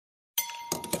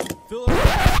Fill it.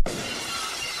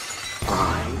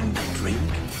 I drink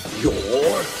your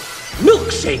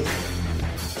milkshake.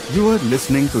 You are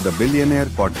listening to the Billionaire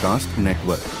Podcast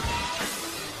Network.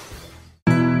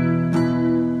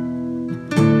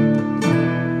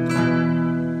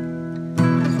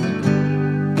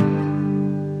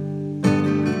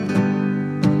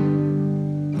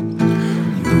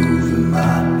 Moving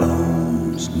my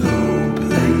bones, no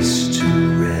place to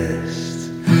rest.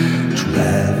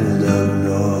 Traveled up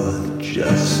north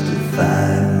just to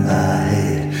find my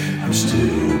head. I'm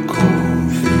still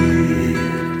corn-fed.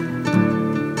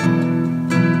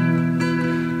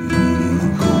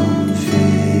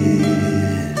 Corn-fed.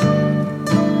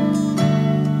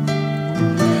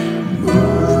 Moving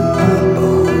my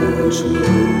bones, no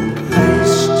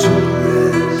place to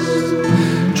rest.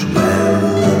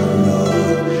 Traveled up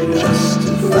north just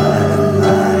to find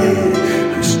my head.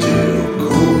 I'm still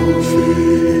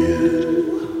corn-fed.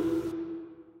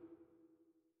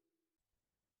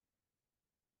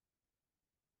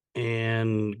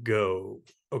 And go.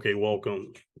 Okay,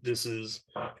 welcome. This is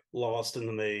Lost in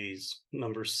the Maze,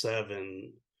 number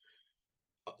 7,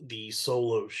 the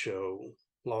solo show,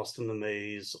 Lost in the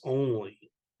Maze, only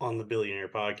on the Billionaire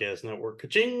Podcast Network.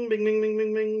 Ka-ching, bing, bing, bing,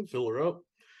 bing, bing, fill her up.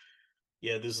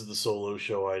 Yeah, this is the solo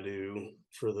show I do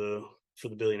for the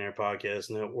Billionaire Podcast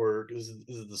Network. This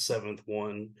is the 7th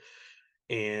one.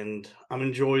 And I'm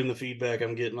enjoying the feedback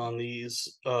I'm getting on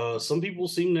these. Some people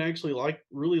seem to actually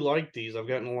really like these. I've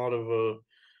gotten a lot of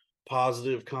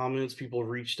positive comments. People have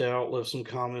reached out, left some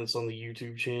comments on the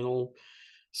YouTube channel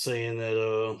saying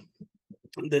that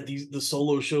the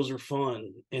solo shows are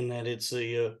fun and that it's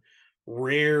a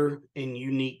rare and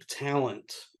unique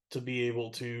talent to be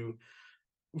able to,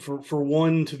 for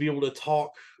one, to be able to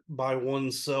talk by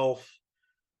oneself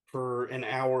for an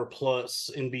hour plus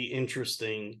and be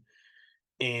interesting.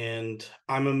 And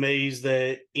I'm amazed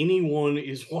that anyone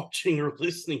is watching or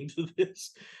listening to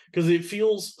this because it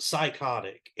feels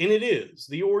psychotic. And it is.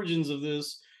 The origins of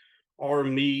this are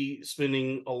me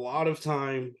spending a lot of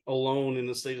time alone in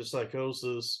a state of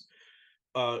psychosis,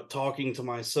 talking to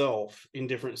myself in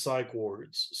different psych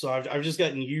wards. So I've just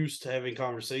gotten used to having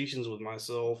conversations with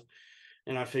myself.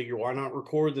 And I figure, why not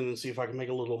record them and see if I can make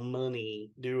a little money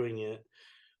doing it?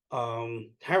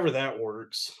 However that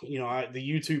works, the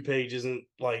YouTube page isn't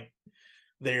like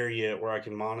there yet where I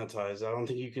can monetize. I don't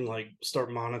think you can like start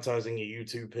monetizing a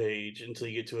YouTube page until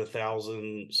you get to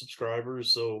 1,000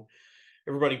 subscribers. So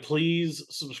everybody, please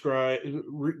subscribe,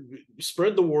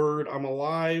 spread the word. I'm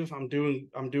alive. I'm doing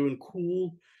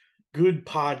cool, good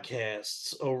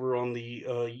podcasts over on the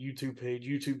YouTube page,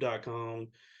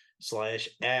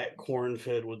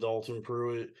 youtube.com/@cornfed with Dalton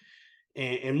Pruitt.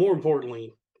 And more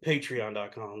importantly,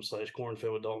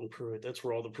 patreon.com/cornfed with Dalton Pruitt. That's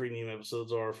where all the premium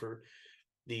episodes are for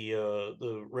the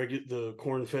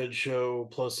corn-fed show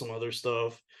plus some other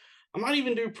stuff. I might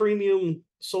even do premium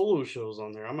solo shows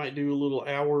on there. I might do a little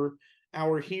hour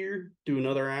here, do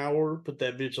another hour, put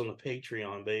that bitch on the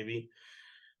Patreon, baby.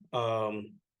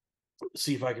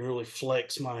 See if I can really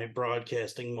flex my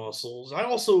broadcasting muscles. I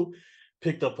also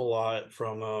picked up a lot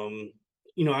from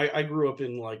I grew up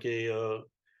in like a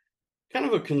kind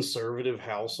of a conservative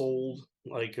household,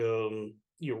 like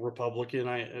Republican,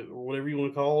 or whatever you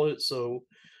want to call it. So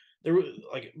there was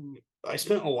like I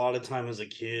spent a lot of time as a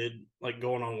kid like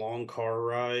going on long car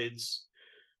rides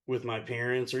with my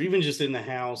parents, or even just in the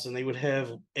house, and they would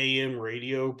have AM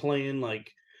radio playing,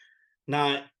 like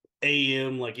not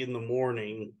AM like in the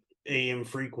morning, AM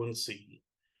frequency.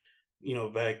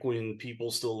 Back when people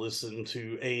still listened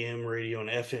to AM radio and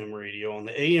FM radio. On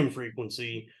the AM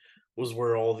frequency was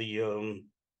where all the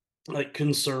like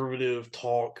conservative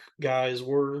talk guys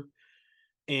were.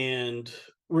 And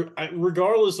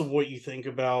regardless of what you think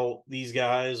about these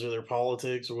guys or their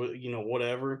politics or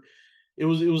whatever, it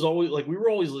was always like we were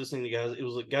always listening to guys. It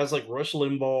was like guys like Rush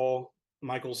Limbaugh,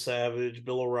 Michael Savage,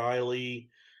 Bill O'Reilly,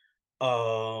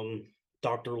 Dr.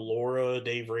 Laura,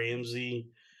 Dave Ramsey.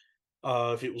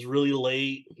 If it was really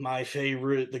late, my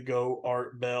favorite, the GOAT,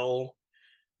 Art Bell.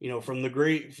 From the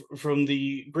great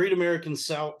American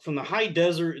South, from the high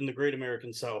desert in the great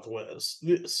American Southwest.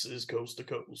 This is Coast to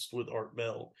Coast with Art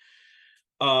Bell.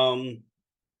 And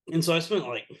so I spent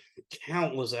like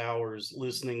countless hours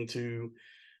listening to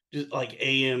just like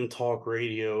AM talk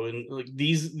radio, and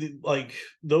like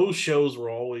those shows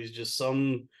were always just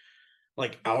some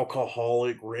like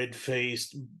alcoholic,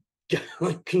 red-faced,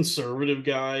 like conservative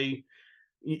guy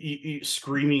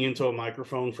screaming into a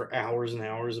microphone for hours and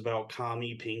hours about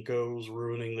commie pinkos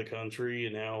ruining the country.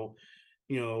 And how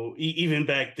even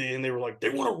back then they were like, they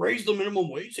want to raise the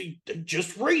minimum wage. They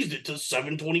just raised it to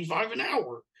 $7.25 an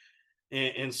hour.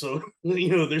 and so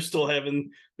they're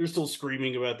still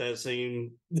screaming about that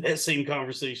same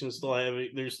conversation,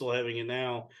 they're still having it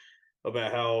now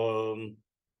about how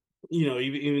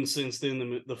even since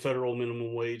then the federal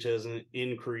minimum wage hasn't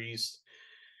increased,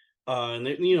 and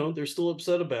they're still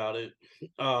upset about it.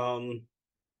 And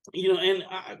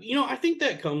I think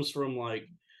that comes from, like,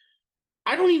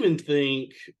 I don't even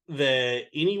think that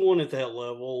anyone at that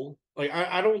level, like,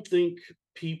 I don't think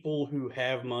people who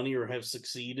have money or have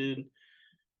succeeded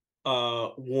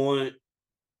want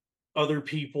other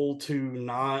people to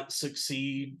not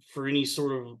succeed for any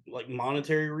sort of, like,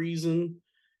 monetary reason.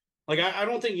 Like, I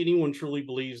don't think anyone truly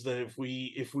believes that if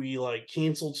we like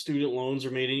canceled student loans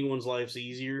or made anyone's lives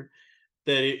easier,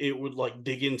 that it would, like,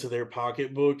 dig into their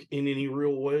pocketbook in any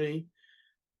real way.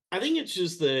 I think it's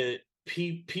just that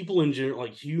people in general,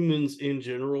 like humans in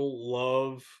general,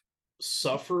 love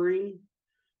suffering.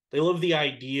 They love the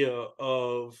idea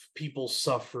of people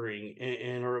suffering,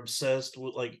 and are obsessed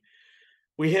with, like,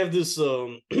 we have this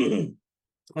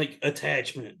like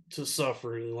attachment to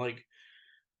suffering, like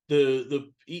to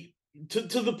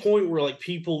the point where, like,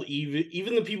 people,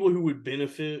 even the people who would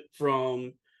benefit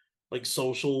from, like,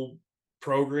 social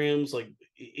programs, like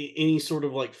any sort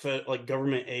of, like, like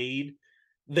government aid,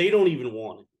 they don't even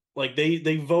want it. Like,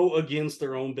 they vote against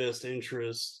their own best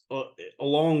interests,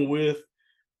 along with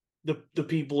the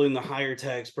people in the higher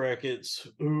tax brackets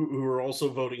who are also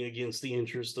voting against the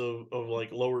interest of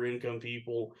like lower income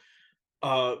people,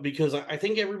 because I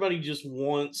think everybody just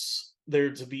wants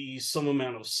there to be some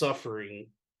amount of suffering.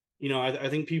 I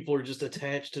think people are just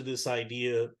attached to this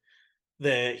idea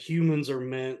that humans are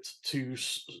meant to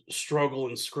struggle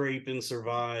and scrape and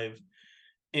survive.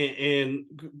 And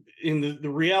the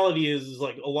reality is,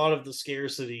 like, a lot of the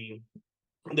scarcity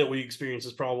that we experience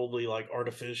is probably, like,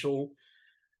 artificial.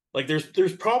 Like,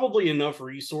 there's probably enough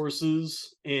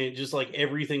resources and just, like,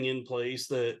 everything in place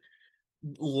that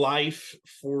life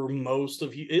for most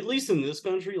of you, at least in this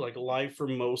country, like, life for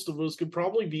most of us could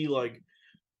probably be, like,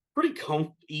 pretty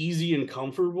easy and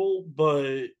comfortable.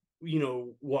 But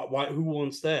why, who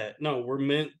wants that? No, we're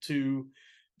meant to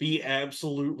be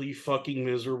absolutely fucking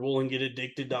miserable and get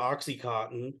addicted to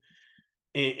Oxycontin,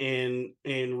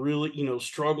 and really,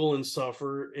 struggle and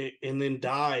suffer, and then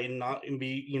die, and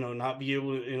be, not be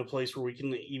able to, in a place where we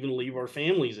can even leave our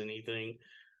families anything,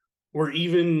 or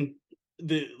even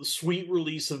the sweet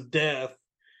release of death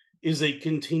is a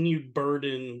continued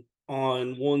burden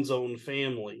on one's own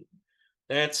family.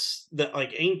 That's that,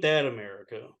 like, ain't that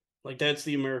America? Like, that's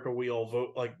the America we all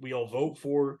vote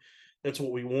for. That's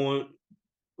what we want.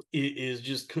 It is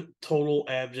just total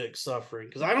abject suffering.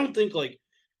 Because I don't think, like,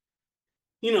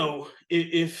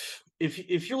 if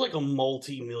you're like a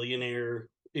multi-millionaire,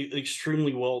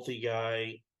 extremely wealthy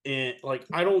guy, and, like,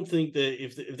 I don't think that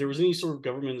if there was any sort of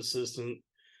government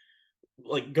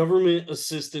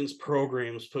assistance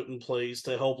programs put in place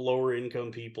to help lower income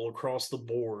people across the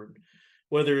board,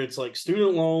 whether it's like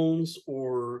student loans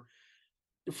or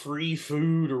free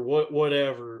food or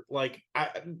whatever, like, I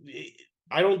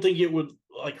don't think it would,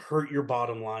 like, hurt your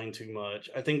bottom line too much.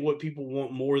 I think what people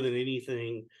want more than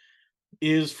anything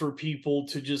is for people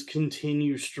to just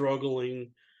continue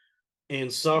struggling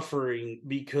and suffering,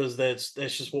 because that's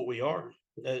just what we are.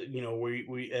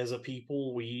 We as a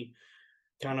people, we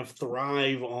kind of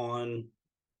thrive on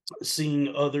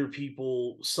seeing other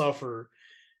people suffer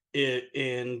it.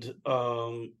 And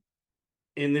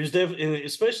there's definitely,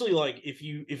 especially, like, if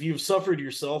you've suffered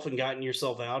yourself and gotten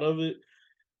yourself out of it,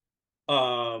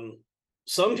 um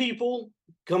some people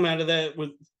come out of that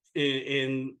with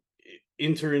and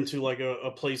enter into, like,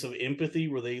 a place of empathy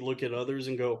where they look at others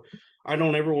and go, I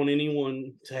don't ever want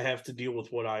anyone to have to deal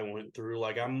with what I went through.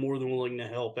 Like, I'm more than willing to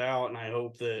help out, and I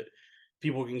hope that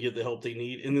people can get the help they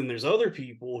need. And then there's other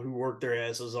people who work their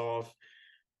asses off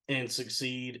and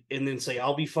succeed, and then say,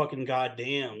 I'll be fucking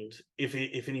goddamned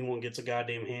if anyone gets a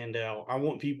goddamn handout. I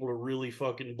want people to really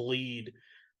fucking bleed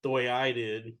the way I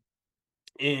did.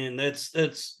 And that's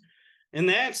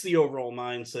the overall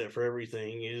mindset for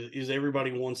everything, is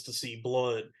everybody wants to see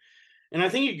blood. And I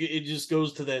think it just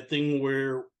goes to that thing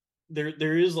where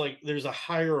there's a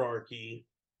hierarchy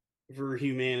for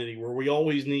humanity, where we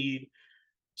always need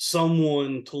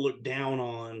someone to look down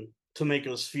on to make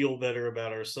us feel better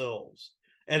about ourselves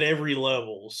at every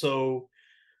level. So,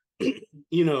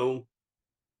 you know,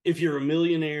 if you're a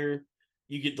millionaire,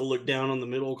 you get to look down on the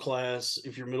middle class.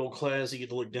 If you're middle class, you get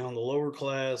to look down on the lower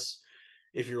class.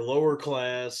 If you're lower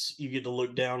class, you get to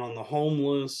look down on the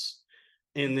homeless.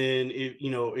 And then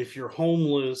if you're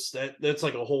homeless, that's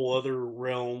like a whole other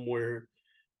realm where,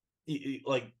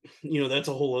 like, that's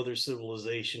a whole other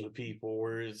civilization of people,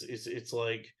 where it's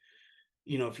like,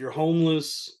 if you're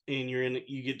homeless and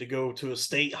you get to go to a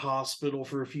state hospital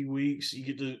for a few weeks, you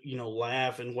get to,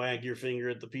 laugh and wag your finger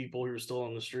at the people who are still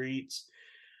on the streets.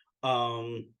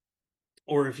 Um,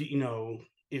 or if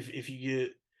if you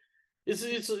get, it's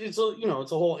a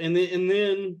whole, and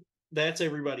then that's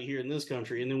everybody here in this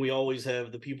country. And then we always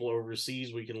have the people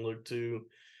overseas we can look to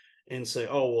and say,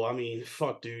 oh, well, I mean,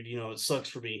 fuck, dude, it sucks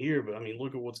for me here, but I mean,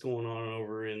 look at what's going on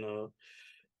over in,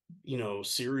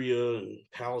 Syria and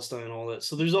Palestine and all that.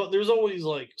 So there's always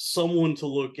like someone to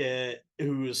look at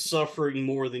who is suffering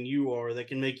more than you are that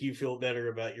can make you feel better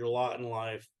about your lot in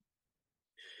life.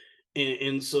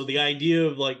 And so the idea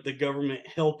of like the government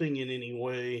helping in any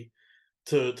way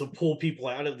to pull people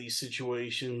out of these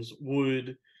situations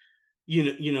would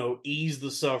ease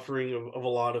the suffering of a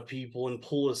lot of people and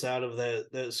pull us out of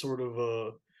that sort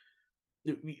of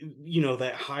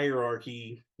that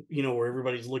hierarchy, where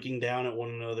everybody's looking down at one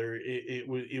another. It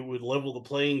would level the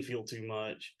playing field too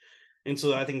much. And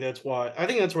so I think that's where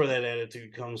that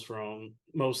attitude comes from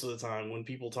most of the time when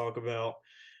people talk about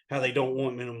how they don't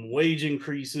want minimum wage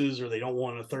increases or they don't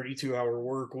want a 32-hour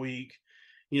work week.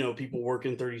 People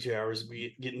working 32 hours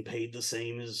getting paid the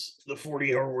same as the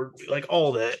 40-hour work week, like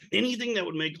all that. Anything that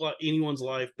would make anyone's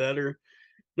life better.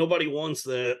 Nobody wants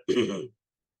that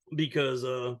because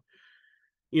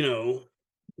you know,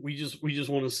 we just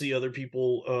want to see other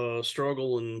people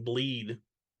struggle and bleed.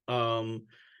 Um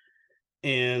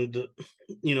and and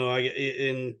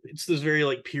it's this very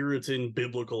like Puritan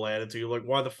biblical attitude, like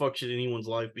why the fuck should anyone's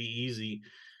life be easy?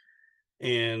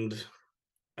 And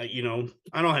I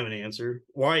don't have an answer.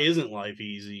 Why isn't life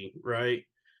easy, right?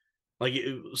 Like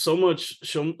so much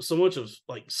of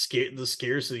like the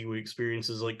scarcity we experience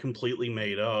is like completely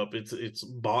made up.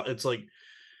 It's like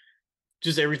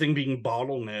just everything being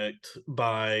bottlenecked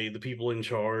by the people in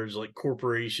charge, like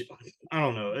corporation. I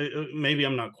don't know. Maybe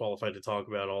I'm not qualified to talk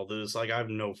about all this. Like I have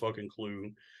no fucking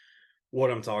clue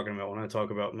what I'm talking about when I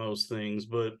talk about most things,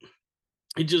 but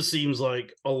it just seems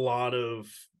like a lot of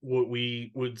what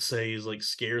we would say is like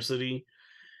scarcity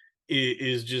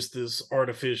is just this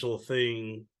artificial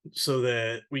thing so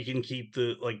that we can keep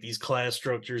these class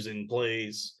structures in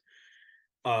place,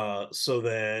 so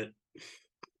that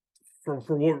for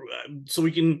what so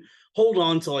we can hold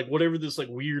on to like whatever this like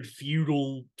weird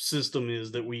feudal system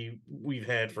is that we've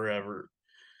had forever.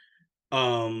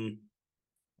 um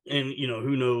and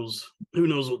who knows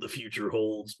what the future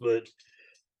holds. But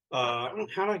how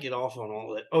do I get off on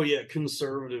all that? Oh yeah,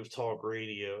 conservative talk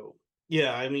radio.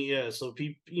 Yeah, I mean, yeah, so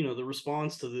people, the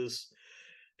response to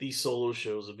these solo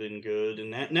shows have been good,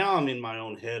 and that now I'm in my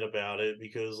own head about it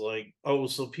because like, oh,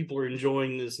 so people are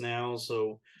enjoying this now,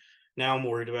 so now I'm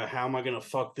worried about how am I going to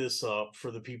fuck this up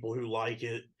for the people who like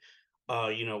it.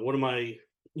 What am I,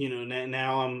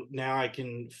 now I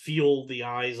can feel the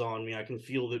eyes on me. I can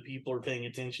feel that people are paying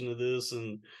attention to this,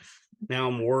 and now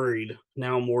I'm worried.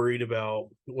 Now I'm worried about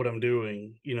what I'm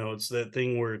doing. It's that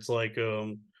thing where it's like,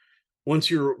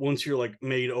 once you're like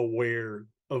made aware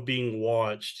of being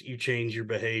watched, you change your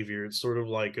behavior. It's sort of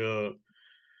like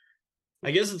I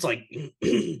guess it's like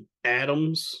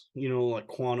atoms, like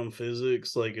quantum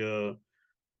physics, like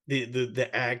the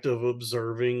act of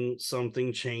observing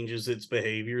something changes its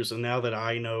behaviors. And now that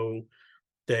I know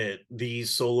that these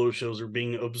solo shows are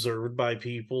being observed by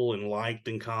people and liked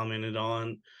and commented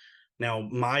on, now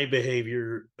my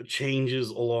behavior changes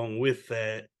along with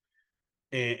that.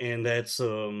 And that's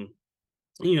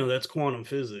quantum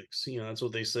physics. That's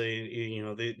what they say.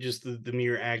 They just the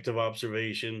mere act of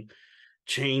observation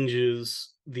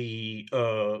changes the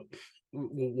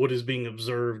what is being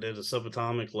observed at a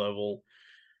subatomic level.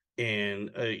 And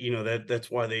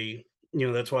that's why they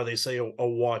say a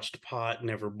watched pot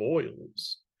never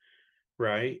boils,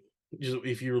 right? Just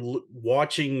if you're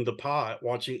watching the pot,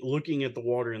 looking at the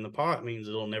water in the pot means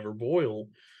it'll never boil,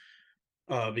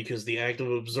 because the act of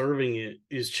observing it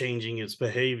is changing its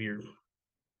behavior.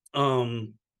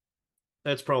 um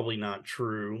that's probably not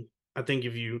true. I think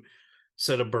if you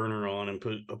set a burner on and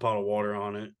put a pot of water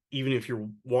on it, even if you're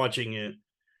watching it,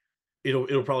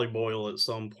 it'll probably boil at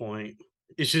some point.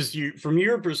 It's just you from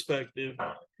your perspective,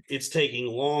 it's taking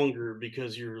longer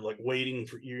because you're like waiting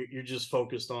for you're just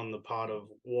focused on the pot of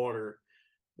water,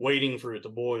 waiting for it to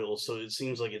boil. So it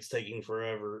seems like it's taking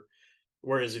forever.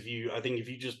 Whereas I think if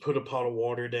you just put a pot of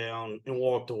water down and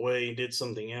walked away and did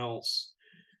something else,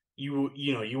 you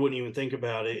wouldn't even think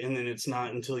about it. And then it's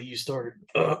not until you start,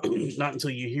 not until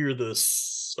you hear the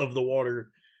of the water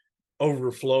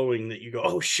overflowing that you go,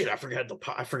 oh shit, I forgot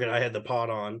I had the pot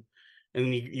on. And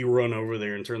then you run over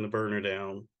there and turn the burner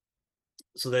down.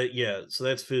 So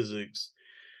that's physics.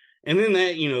 And then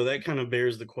that, that kind of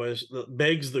begs the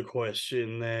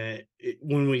question that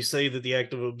when we say that the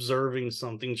act of observing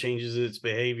something changes its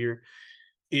behavior,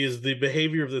 is the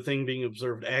behavior of the thing being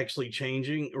observed actually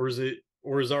changing, or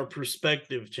is our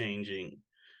perspective changing?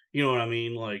 You know what I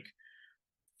mean? Like,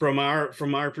 from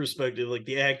our perspective, like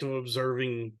the act of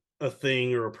observing a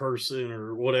thing or a person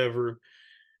or whatever,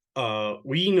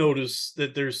 we notice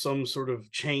that there's some sort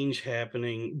of change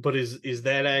happening, but is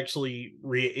that actually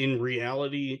in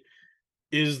reality?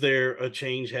 Is there a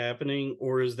change happening,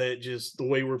 or is that just the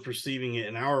way we're perceiving it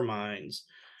in our minds?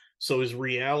 So is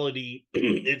reality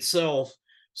itself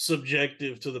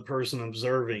subjective to the person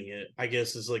observing it? I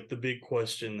guess is like the big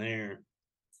question there.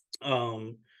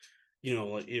 Um,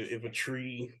 like if a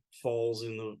tree falls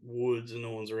in the woods and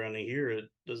no one's around to hear it,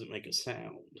 does it make a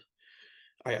sound?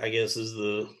 I guess is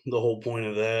the whole point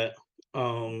of that.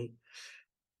 Um,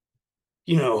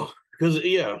 because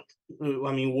yeah,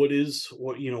 I mean, what is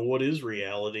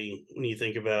reality when you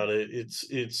think about it?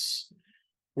 It's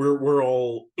we're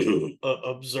all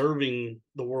observing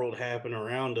the world happen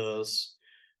around us,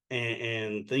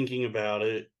 and thinking about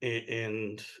it,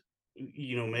 and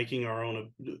making our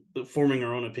own forming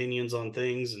our own opinions on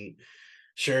things and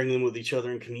sharing them with each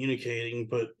other and communicating.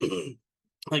 But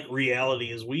like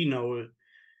reality as we know it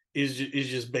is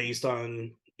just based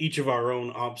on each of our own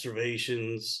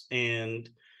observations and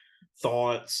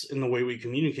thoughts and the way we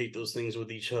communicate those things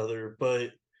with each other.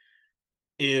 But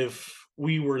if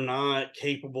we were not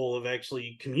capable of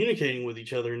actually communicating with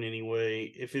each other in any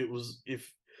way,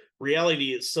 if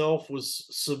reality itself was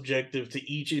subjective to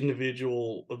each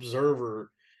individual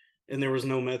observer, and there was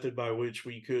no method by which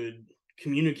we could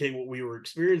communicate what we were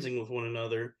experiencing with one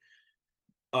another,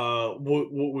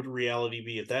 what would reality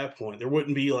be at that point? There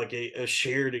wouldn't be like a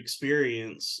shared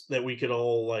experience that we could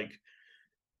all like,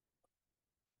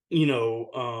 you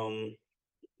know,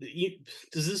 you,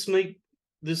 does this make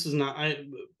this is not I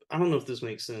don't know if this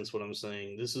makes sense what I'm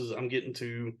saying. This is I'm getting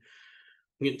too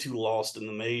lost in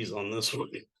the maze on this one.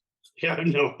 Yeah,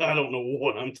 I don't know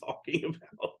what I'm talking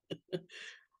about.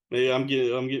 Maybe I'm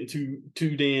getting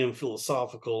too damn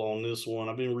philosophical on this one.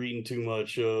 I've been reading too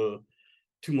much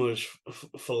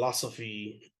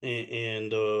philosophy,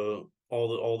 and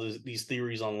these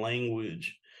theories on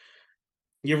language.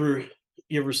 You ever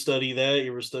you ever study that?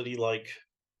 You ever study like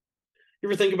you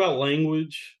ever think about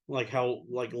language, like how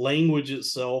like language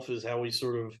itself is how we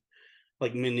sort of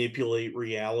like manipulate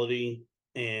reality,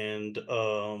 and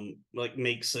like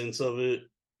make sense of it,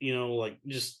 like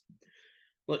just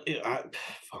like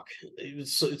fuck,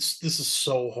 it's this is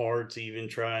so hard to even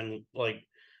try and like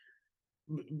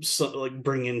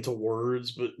bring into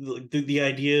words. But like the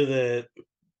idea that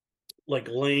like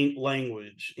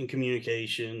language and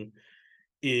communication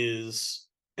is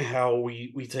how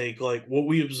we take like what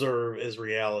we observe as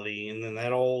reality, and then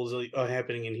that all is like,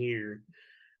 happening in here,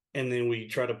 and then we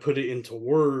try to put it into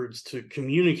words to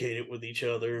communicate it with each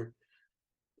other.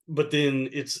 But then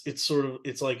it's sort of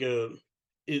it's like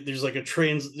there's like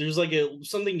a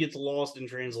something gets lost in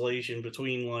translation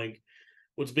between like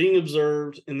what's being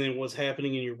observed and then what's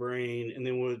happening in your brain, and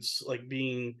then what's like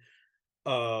being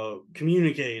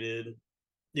communicated.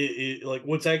 Like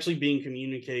what's actually being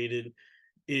communicated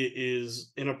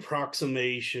is an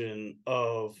approximation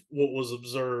of what was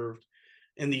observed,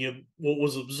 and the what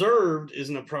was observed is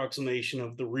an approximation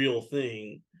of the real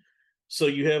thing. So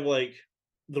you have like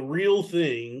the real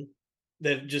thing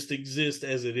that just exists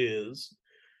as it is,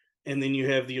 and then you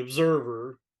have the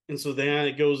observer, and so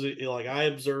then like I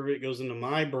observe it, it goes into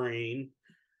my brain,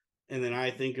 and then I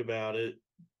think about it,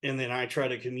 and then I try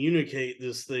to communicate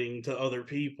this thing to other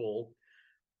people.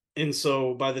 And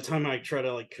so by the time I try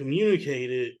to like communicate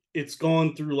it, it's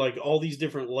gone through like all these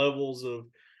different levels of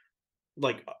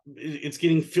like it's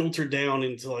getting filtered down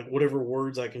into like whatever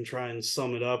words I can try and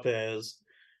sum it up as.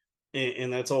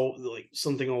 And that's all, like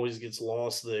something always gets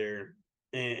lost there.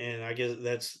 And I guess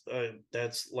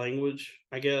that's language,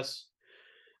 I guess.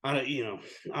 I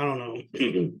don't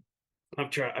know. I've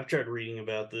tried reading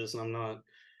about this, and I'm not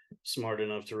smart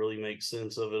enough to really make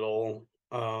sense of it all.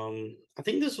 I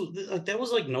think that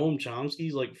was like Noam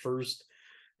Chomsky's like first,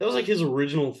 that was like his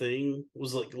original thing,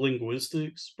 was like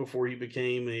linguistics, before he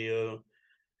became a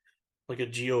like a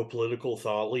geopolitical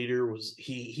thought leader. Was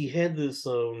he had this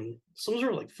some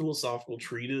sort of like philosophical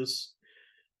treatise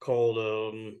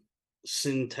called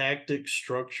syntactic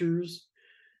structures,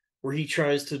 where he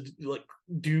tries to like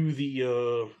do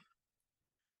the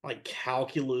like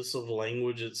calculus of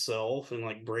language itself, and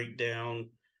like break down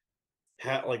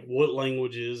how like what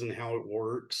language is and how it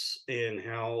works, and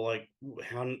how like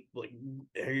how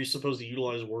you're supposed to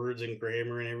utilize words and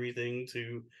grammar and everything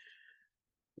to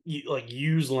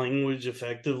use language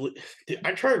effectively.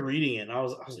 I tried reading it and I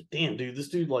was like, damn, dude, this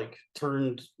dude like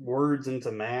turned words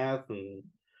into math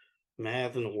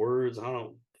into words.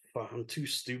 I'm too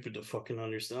stupid to fucking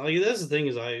understand. Like that's the thing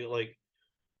is I like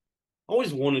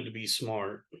always wanted to be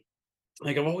smart.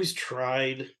 Like I've always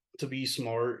tried to be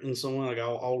smart in someone. Like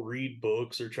I'll read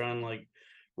books or try and like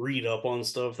read up on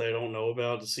stuff that I don't know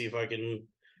about to see if I can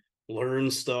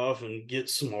learn stuff and get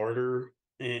smarter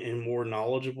and more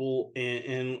knowledgeable.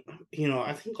 And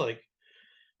I think like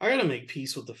I gotta make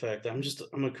peace with the fact that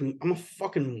I'm a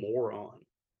fucking moron.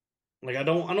 Like I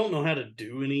don't know how to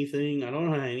do anything. I don't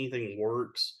know how anything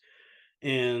works.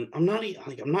 And I'm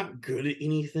not good at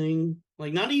anything.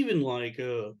 Like not even like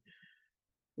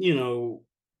you know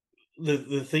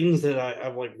the things that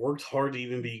I've like worked hard to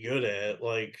even be good at.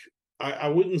 Like I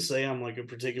wouldn't say I'm like a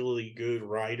particularly good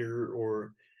writer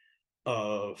or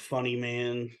funny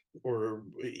man or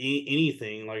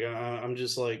anything. Like I'm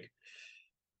just like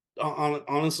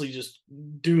honestly just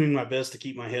doing my best to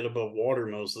keep my head above water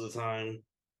most of the time.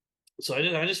 So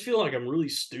I just feel like I'm really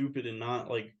stupid and not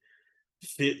like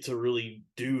fit to really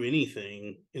do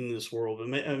anything in this world. But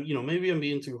maybe I'm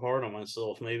being too hard on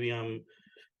myself. Maybe I'm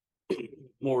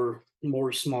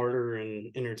more smarter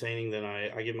and entertaining than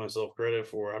I give myself credit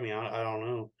for. I mean, I don't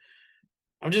know.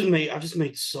 I've just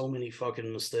made so many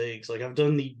fucking mistakes. Like I've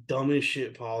done the dumbest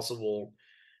shit possible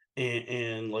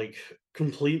and like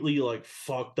completely like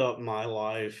fucked up my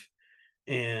life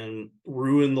and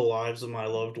ruined the lives of my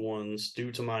loved ones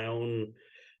due to my own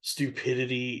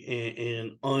stupidity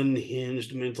and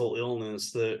unhinged mental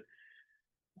illness that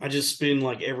I just spend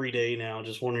like every day now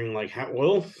just wondering like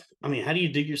I mean, how do you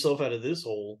dig yourself out of this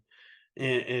hole?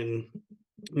 And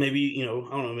maybe, I don't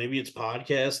know, maybe it's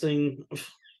podcasting.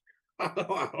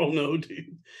 I don't know,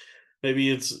 dude. Maybe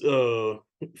it's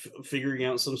figuring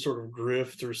out some sort of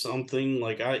grift or something.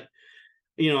 Like I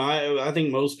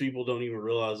think most people don't even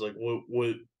realize like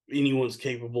what anyone's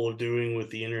capable of doing with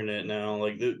the internet now.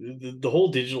 Like the whole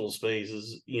digital space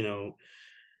is,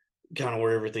 kind of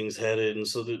where everything's headed, and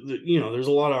so there's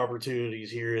a lot of opportunities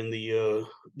here in the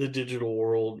digital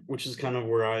world, which is kind of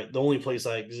where the only place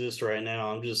I exist right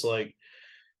now. I'm just like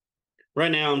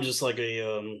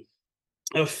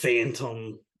a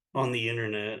phantom on the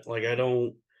internet. Like I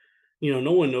don't,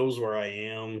 no one knows where I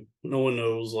am. No one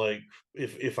knows like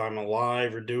if I'm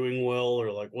alive or doing well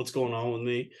or like what's going on with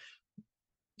me.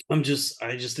 I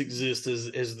just exist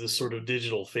as this sort of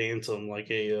digital phantom, like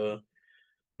a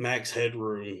Max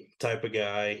Headroom type of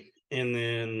guy. And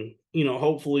then,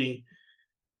 hopefully,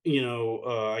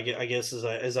 I guess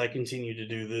as I continue to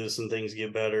do this and things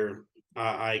get better,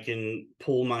 I can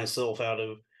pull myself out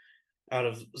of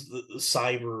the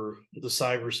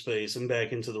cyberspace and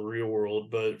back into the real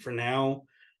world. But for now,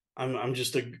 I'm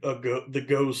just the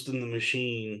ghost in the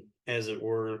machine, as it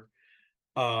were.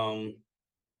 Um,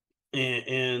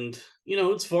 and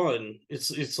it's fun.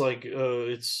 It's like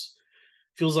it's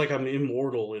feels like I'm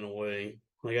immortal in a way.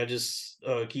 Like I just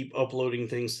keep uploading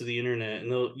things to the internet, and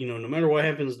no matter what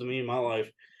happens to me in my life,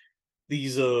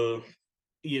 these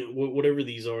whatever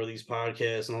these are, these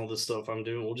podcasts and all this stuff I'm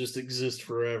doing will just exist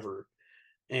forever.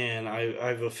 And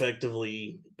I've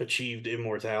effectively achieved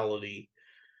immortality,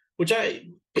 which I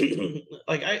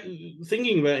like. I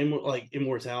thinking about like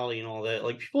immortality and all that.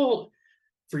 Like people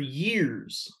for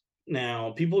years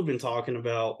now, people have been talking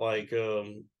about like uh,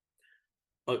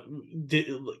 like,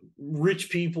 rich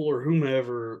people or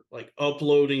whomever like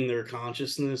uploading their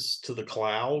consciousness to the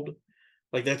cloud.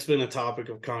 Like that's been a topic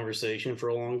of conversation for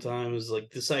a long time. Is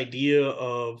like this idea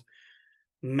of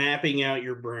mapping out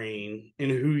your brain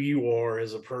and who you are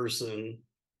as a person,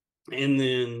 and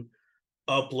then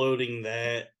uploading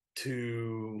that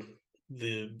to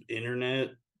the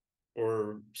internet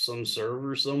or some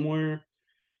server somewhere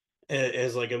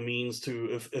as like a means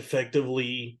to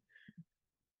effectively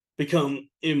become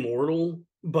immortal.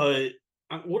 But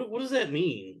what does that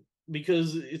mean?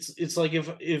 Because it's like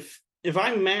if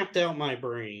I mapped out my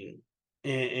brain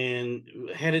and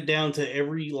had it down to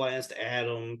every last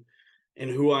atom and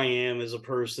who I am as a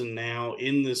person now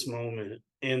in this moment,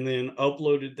 and then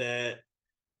uploaded that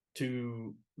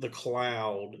to the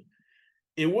cloud,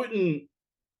 it wouldn't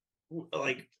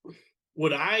like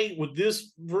would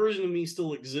this version of me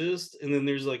still exist? And then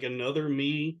there's like another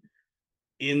me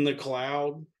in the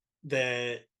cloud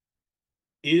that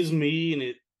is me, and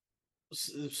it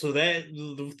so that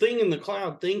the thing in the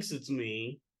cloud thinks it's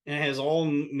me and has all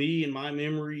me and my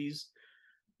memories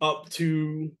up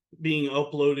to being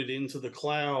uploaded into the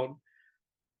cloud.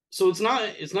 So it's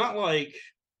not like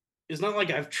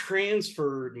I've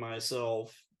transferred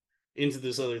myself into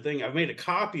this other thing. I've made a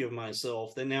copy of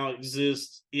myself that now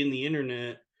exists in the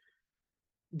internet,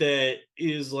 that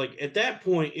is like at that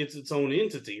point it's its own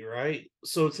entity, right?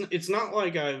 So it's not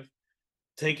like I've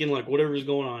taken like whatever's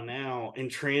going on now and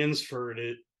transferred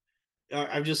it.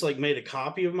 I've just like made a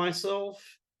copy of myself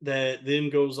that then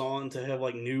goes on to have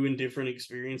like new and different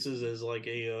experiences as like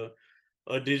a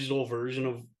digital version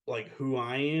of like who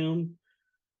I am.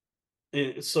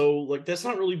 And so like that's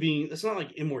not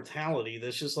like immortality.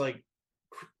 That's just like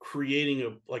creating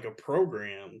a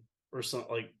program or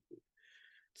something. Like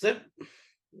does that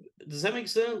does that make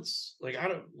sense? Like I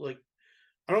don't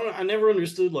know. I never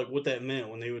understood like what that meant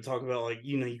when they would talk about like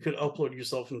you could upload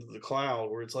yourself into the cloud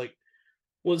where it's like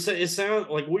well it sounds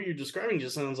like what you're describing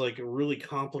just sounds like a really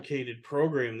complicated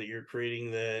program that you're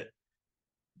creating that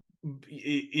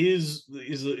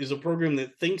is a program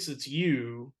that thinks it's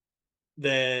you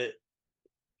that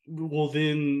will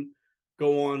then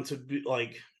go on to be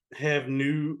like have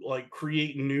new like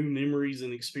create new memories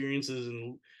and experiences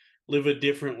and live a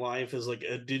different life as like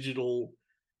a digital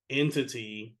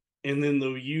entity, and then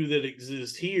the you that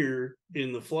exists here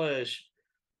in the flesh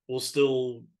will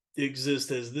still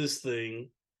exist as this thing.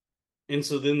 And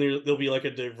so then there'll be like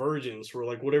a divergence where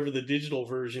like whatever the digital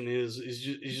version is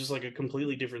just like a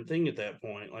completely different thing at that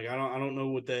point. Like I don't know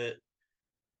what that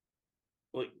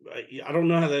like I don't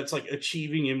know how that's like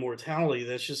achieving immortality.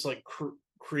 That's just like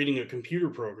creating a computer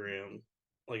program,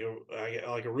 like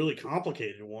a really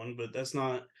complicated one. But that's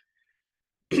not.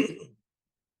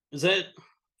 Is that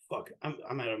fuck?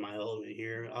 I'm out of my element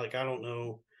here. Like I don't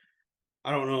know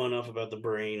enough about the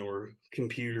brain or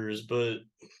computers, but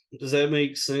does that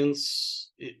make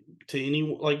sense to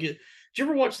anyone? Like, did you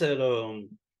ever watch that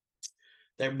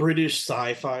British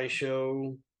sci-fi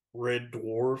show Red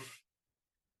Dwarf?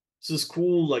 It's this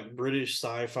cool like British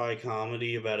sci-fi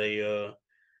comedy about it's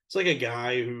like a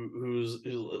guy who's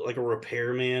like a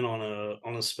repairman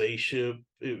on a spaceship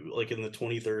like in the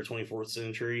 23rd 24th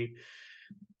century,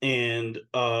 and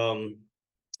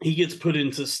he gets put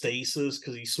into stasis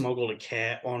because he smuggled a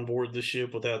cat on board the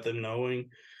ship without them knowing.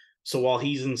 So while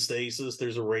he's in stasis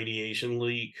there's a radiation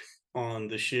leak on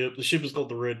the ship. The ship is called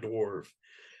the Red Dwarf,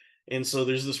 and so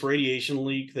there's this radiation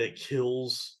leak that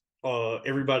kills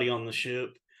everybody on the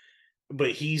ship,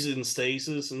 but he's in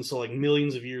stasis, and so like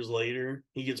millions of years later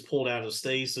he gets pulled out of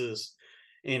stasis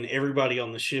and everybody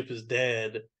on the ship is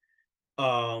dead.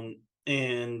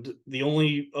 And the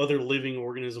only other living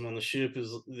organism on the ship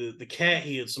is the cat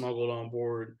he had smuggled on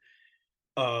board.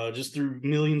 Just through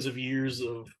millions of years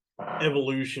of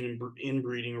evolution and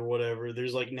inbreeding or whatever,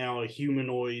 there's like now a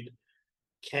humanoid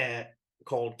cat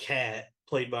called Cat,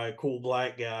 played by a cool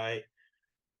black guy.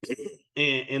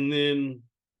 And then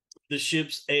the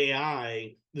ship's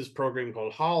AI, this program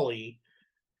called Holly,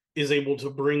 is able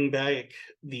to bring back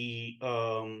the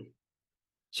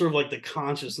sort of like the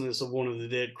consciousness of one of the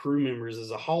dead crew members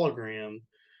as a hologram.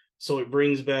 So it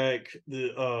brings back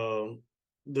the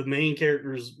main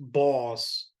character's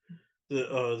boss,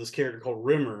 this character called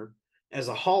Rimmer, as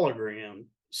a hologram.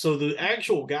 So the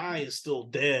actual guy is still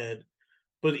dead,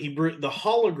 but the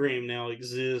hologram now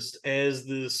exists as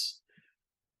this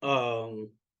um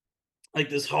like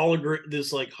this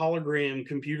like hologram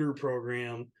computer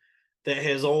program that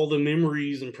has all the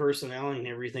memories and personality and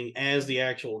everything as the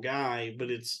actual guy,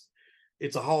 but it's a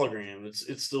hologram.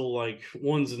 It's still like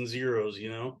ones and zeros, you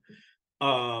know.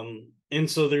 And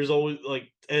so there's always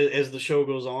like as the show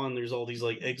goes on, there's all these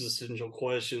like existential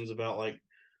questions about like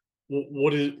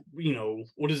what is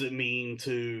what does it mean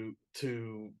to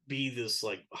be this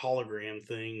like hologram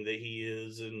thing that he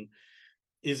is, and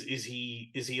is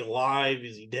he alive?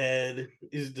 Is he dead?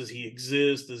 Does he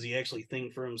exist? Does he actually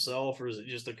think for himself, or is it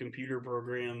just a computer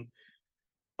program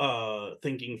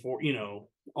thinking for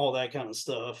all that kind of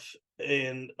stuff?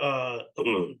 And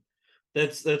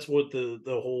that's what the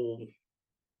whole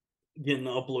getting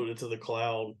uploaded to the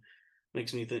cloud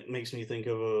makes me think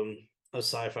of a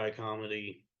sci-fi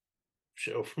comedy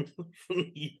show from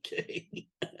the UK.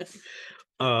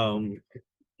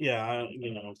 Yeah,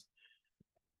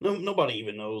 no, nobody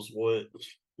even knows what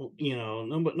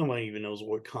nobody even knows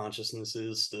what consciousness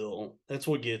is still. That's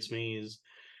what gets me is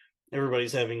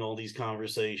everybody's having all these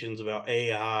conversations about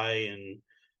AI and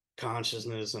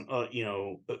consciousness and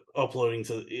uploading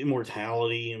to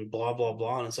immortality and blah blah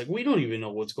blah, and it's like we don't even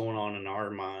know what's going on in our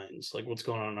minds, like what's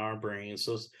going on in our brains.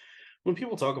 So when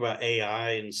people talk about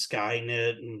AI and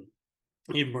Skynet and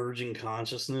emerging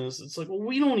consciousness, it's like, well,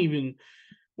 we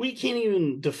can't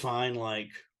even define like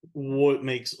what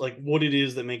it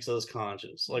is that makes us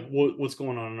conscious, like what's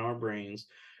going on in our brains.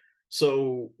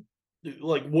 So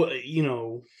like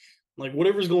like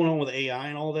whatever's going on with AI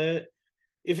and all that,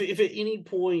 if at any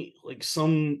point like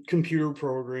some computer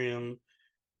program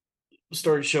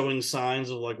start showing signs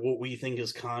of like what we think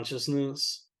is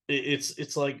consciousness,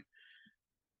 it's like,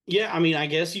 yeah, I mean, I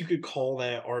guess you could call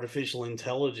that artificial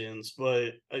intelligence,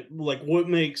 but like what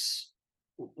makes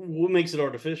it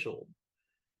artificial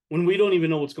when we don't even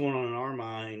know what's going on in our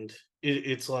mind?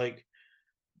 It's like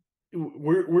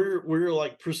we're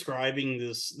like prescribing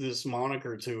this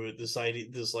moniker to it, this idea,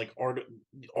 this like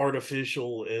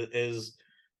artificial as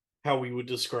how we would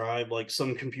describe like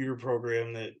some computer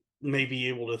program that may be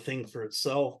able to think for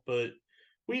itself, but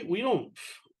we don't.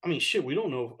 I mean, shit, we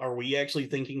don't know. Are we actually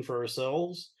thinking for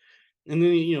ourselves? And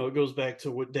then it goes back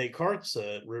to what Descartes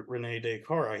said, Rene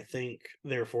Descartes. I think,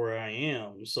 therefore I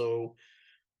am. So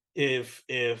if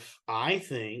I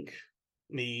think,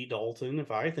 me Dalton, if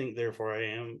I think, therefore I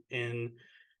am, and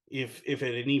if at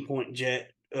any point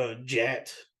chat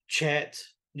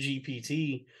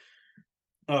GPT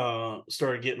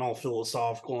started getting all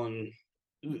philosophical and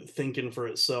thinking for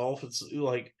itself, it's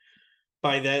like,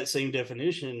 by that same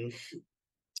definition,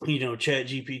 chat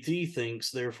GPT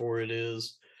thinks, therefore it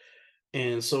is.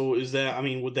 And so is that, I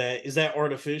mean, is that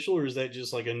artificial, or is that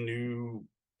just like a new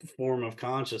form of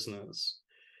consciousness?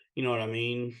 You know what I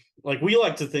mean? Like, we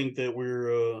like to think that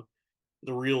we're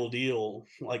the real deal,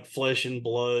 like flesh and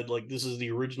blood, like this is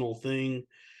the original thing,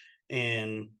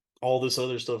 and all this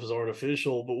other stuff is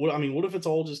artificial. But what if it's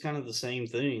all just kind of the same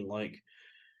thing? Like,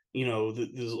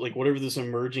 this, like whatever this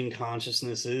emerging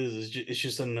consciousness it's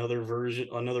just another version,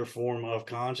 another form of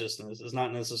consciousness. It's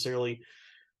not necessarily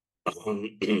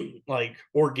like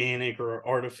organic or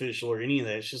artificial or any of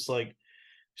that. It's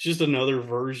just another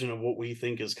version of what we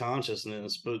think is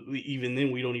consciousness. But even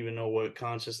then, we don't even know what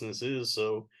consciousness is.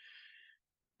 So,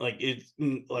 like,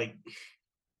 like,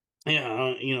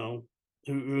 yeah,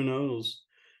 who knows?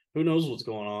 Who knows what's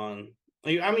going on?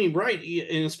 Like, I mean, right,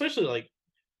 and especially like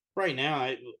right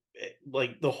now,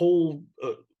 like the whole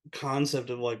concept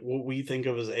of like what we think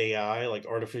of as AI, like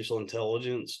artificial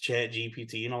intelligence, Chat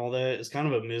GPT, and all that is kind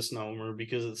of a misnomer,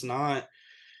 because it's not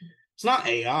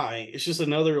AI. It's just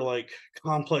another like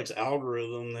complex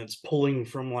algorithm that's pulling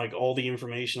from like all the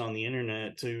information on the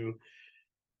internet to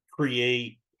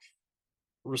create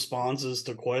responses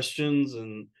to questions,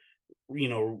 and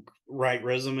write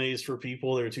resumes for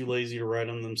people that are too lazy to write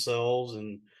them themselves,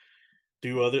 and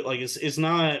do other, like, it's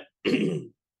not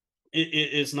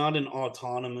it's not an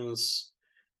autonomous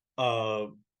uh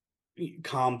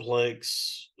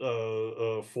complex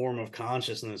form of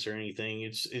consciousness or anything.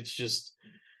 It's just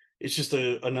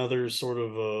another sort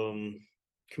of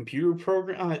computer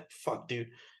program. Fuck, dude,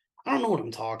 I don't know what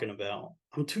I'm talking about.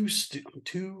 I'm too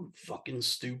fucking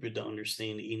stupid to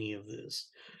understand any of this.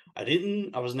 I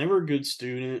was never a good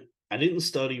student. I didn't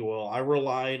study well. I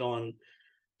relied on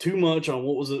too much on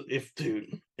what was it.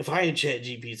 If I had Chat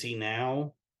GPT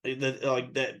now, that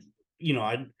like that,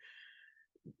 I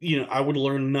I would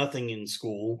learn nothing in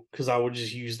school because I would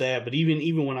just use that. But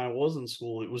even when I was in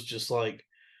school, it was just like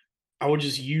I would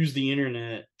just use the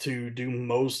internet to do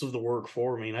most of the work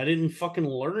for me, and I didn't fucking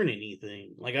learn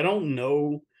anything. Like, I don't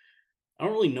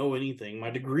really know anything. My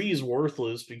degree is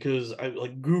worthless because I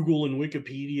like Google and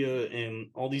Wikipedia and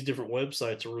all these different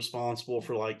websites are responsible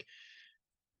for like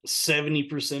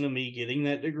 70% of me getting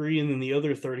that degree, and then the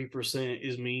other 30%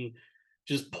 is me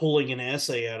just pulling an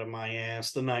essay out of my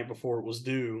ass the night before it was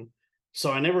due.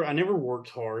 So I never worked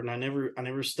hard, and I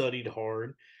never studied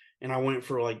hard, and I went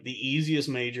for like the easiest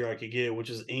major I could get, which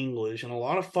is English, and a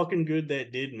lot of fucking good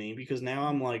that did me, because now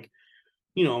I'm like,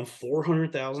 I'm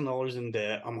 $400,000 in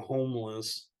debt, I'm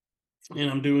homeless,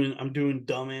 and I'm doing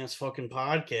dumbass fucking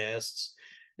podcasts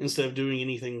instead of doing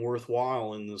anything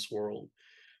worthwhile in this world.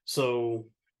 So,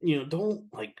 don't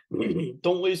like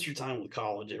don't waste your time with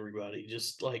college, everybody.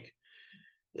 Just like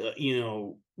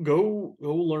go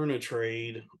learn a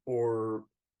trade, or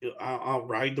I'll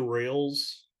ride the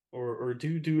rails, or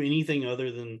do anything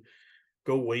other than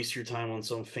go waste your time on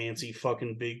some fancy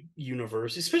fucking big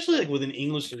university, especially like with an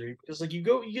English degree, because like you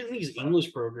get in these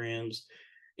English programs,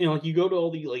 like you go to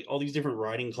all these different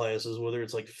writing classes, whether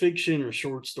it's like fiction or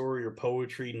short story or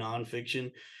poetry,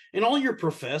 nonfiction, and all your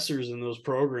professors in those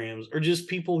programs are just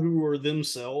people who are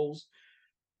themselves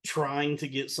trying to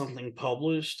get something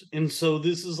published. And so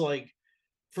this is like,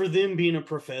 for them, being a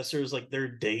professor is like their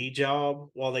day job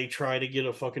while they try to get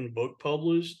a fucking book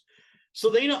published. So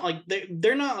they're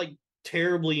not like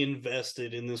terribly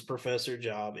invested in this professor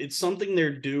job. It's something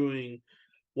they're doing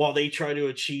while they try to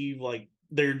achieve like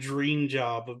their dream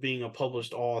job of being a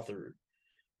published author.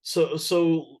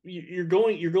 So you're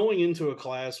going into a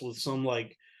class with some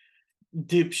like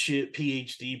dipshit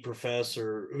PhD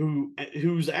professor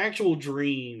whose actual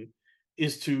dream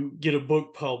is to get a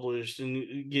book published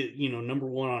and get, number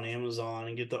one on Amazon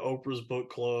and get the Oprah's book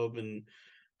club and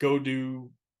go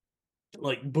do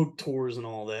like book tours and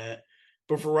all that.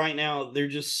 But for right now, they're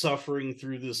just suffering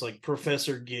through this like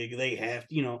professor gig. They have,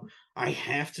 I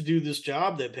have to do this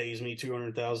job that pays me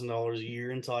 $200,000 a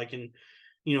year until I can,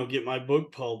 get my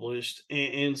book published.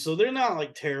 And so they're not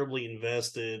like terribly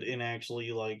invested in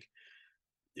actually like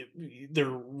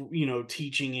they're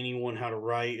teaching anyone how to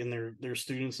write and their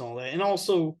students and all that. And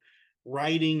also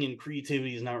writing and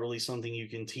creativity is not really something you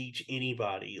can teach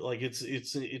anybody. Like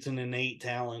it's an innate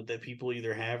talent that people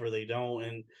either have or they don't.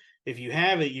 And if you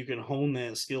have it, you can hone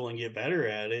that skill and get better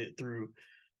at it through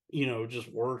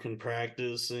just work and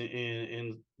practice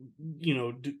and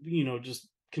just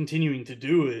continuing to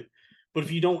do it. But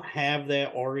if you don't have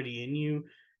that already in you,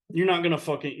 you're not gonna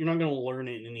learn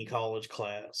it in any college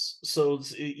class. So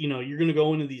you're gonna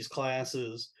go into these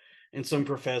classes and some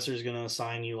professor is gonna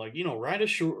assign you like, write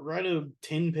a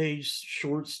 10-page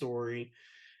short story,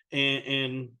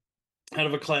 and out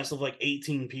of a class of like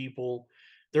 18 people,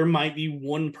 there might be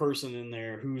one person in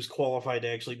there who's qualified to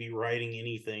actually be writing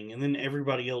anything, and then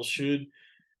everybody else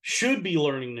should be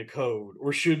learning to code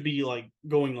or should be like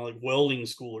going to like welding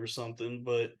school or something.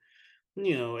 But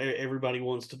everybody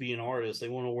wants to be an artist. They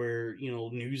want to wear,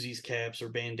 Newsies caps or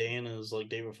bandanas like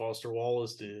David Foster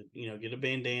Wallace did. Get a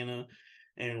bandana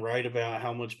and write about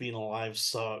how much being alive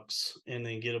sucks, and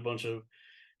then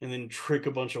and then trick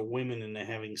a bunch of women into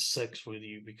having sex with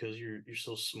you because you're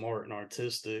so smart and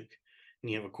artistic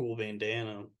and you have a cool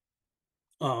bandana.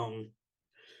 Um,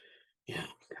 yeah,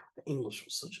 English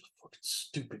was such a fucking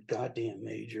stupid goddamn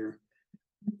major,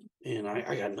 and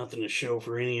I got nothing to show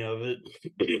for any of it.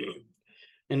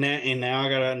 And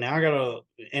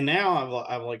now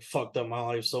I've like fucked up my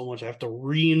life so much. I have to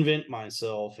reinvent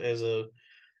myself as a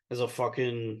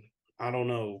fucking, I don't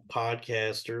know,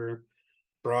 podcaster,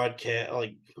 broadcast.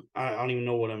 Like I don't even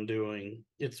know what I'm doing.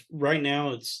 It's right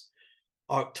now. It's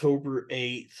October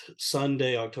 8th,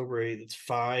 Sunday, October 8th. It's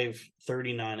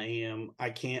 5:39 a.m.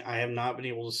 I have not been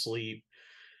able to sleep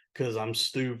because I'm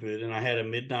stupid and I had a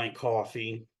midnight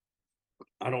coffee.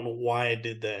 I don't know why I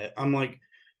did that. I'm like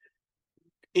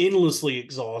endlessly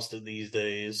exhausted these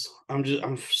days.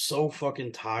 I'm so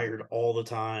fucking tired all the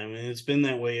time, and it's been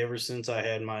that way ever since I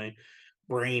had my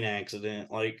brain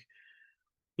accident. Like,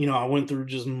 I went through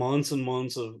just months and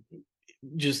months of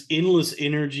just endless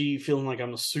energy, feeling like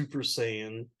I'm a super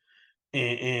saiyan,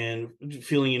 and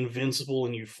feeling invincible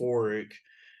and euphoric.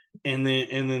 And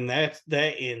then that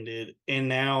ended, and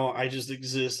now I just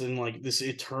exist in like this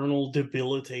eternal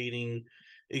debilitating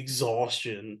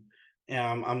exhaustion.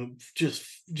 And I'm just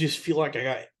feel like I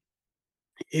got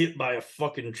hit by a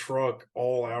fucking truck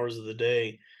all hours of the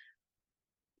day.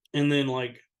 And then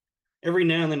like every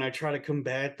now and then I try to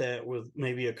combat that with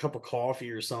maybe a cup of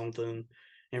coffee or something.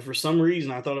 And for some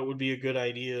reason I thought it would be a good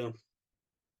idea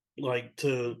like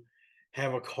to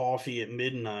have a coffee at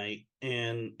midnight.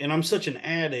 And I'm such an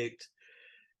addict,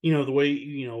 the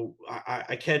way,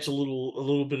 I catch a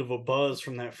little bit of a buzz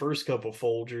from that first cup of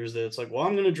Folgers that it's like, well,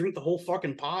 I'm gonna drink the whole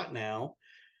fucking pot now.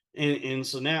 And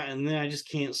so now and then I just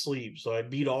can't sleep. So I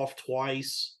beat off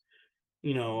twice.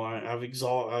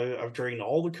 I've drained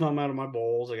all the cum out of my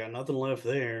balls. I got nothing left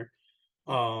there.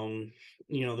 Um,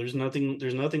 there's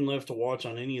nothing left to watch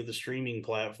on any of the streaming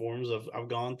platforms. I've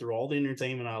gone through all the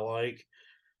entertainment I like.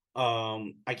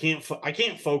 I can't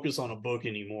focus on a book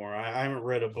anymore. I haven't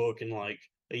read a book in like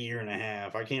a year and a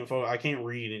half. I can't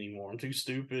read anymore. I'm too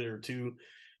stupid or too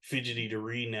fidgety to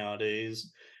read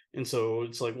nowadays. And so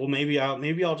it's like, well, maybe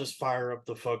I'll just fire up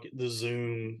the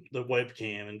Zoom, the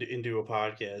webcam, and do a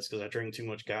podcast because I drink too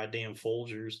much goddamn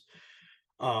Folgers.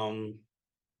 Um,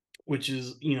 which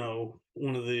is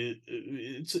one of the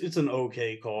it's an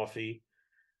okay coffee.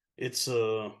 It's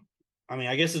I mean,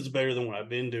 I guess it's better than what I've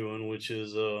been doing, which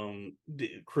is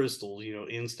crystals,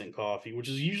 instant coffee, which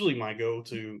is usually my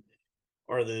go-to.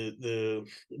 Are the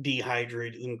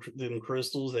dehydrated them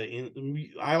crystals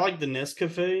I like the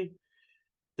Nescafe.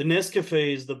 The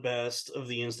Nescafe is the best of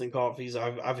the instant coffees.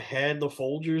 I've had the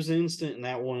Folgers instant, and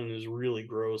that one is really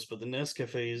gross, but the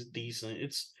Nescafe is decent.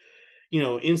 It's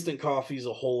instant coffee is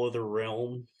a whole other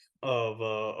realm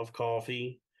of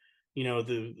coffee.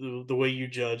 The way you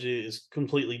judge it is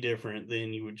completely different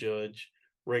than you would judge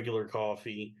regular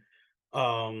coffee.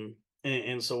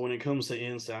 And so when it comes to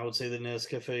instant, I would say the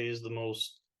Nescafe is the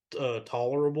most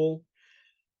tolerable.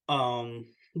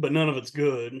 But none of it's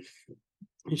good.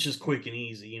 It's just quick and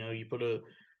easy. You put a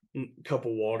cup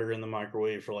of water in the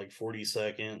microwave for like 40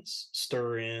 seconds,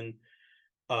 stir in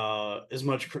as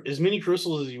many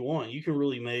crystals as you want. You can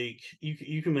really make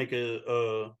you can make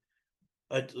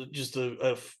just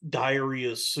a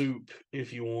diarrhea soup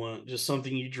if you want, just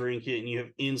something you drink it and you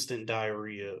have instant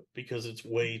diarrhea because it's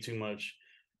way too much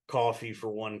coffee for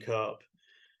one cup,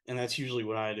 and that's usually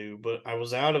what I do. But I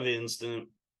was out of instant,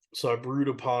 so I brewed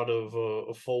a pot of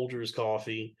Folgers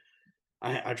coffee.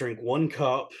 I drank 1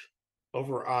 cup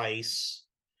over ice,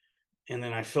 and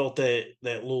then I felt that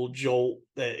little jolt,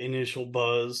 that initial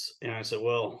buzz, and I said,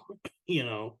 "Well, you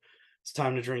know, it's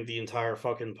time to drink the entire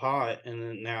fucking pot."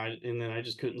 And then I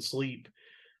just couldn't sleep.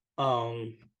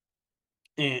 Um,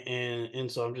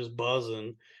 and so I'm just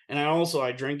buzzing. And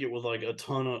I drank it with like a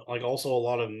ton of like also a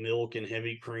lot of milk and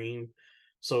heavy cream.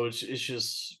 So it's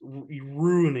just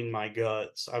ruining my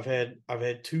guts. I've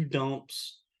had 2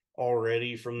 dumps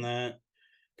already from that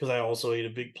because I also ate a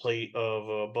big plate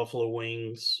of buffalo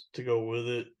wings to go with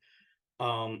it.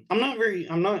 I'm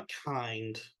not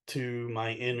kind to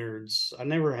my innards. I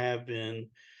never have been.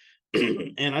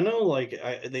 And I know like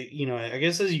I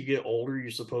guess as you get older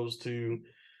you're supposed to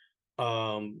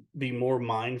be more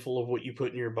mindful of what you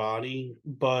put in your body,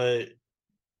 but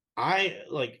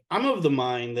I'm of the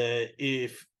mind that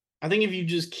if you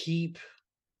just keep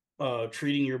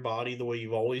treating your body the way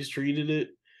you've always treated it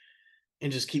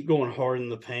and just keep going hard in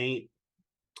the paint,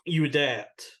 you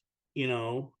adapt,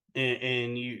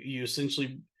 and you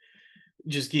essentially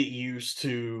just get used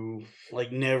to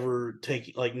never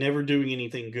doing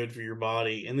anything good for your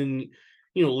body, and then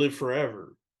live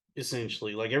forever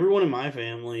essentially. Like everyone in my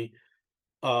family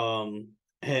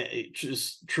it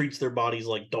just treats their bodies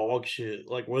like dog shit,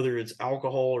 like whether it's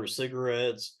alcohol or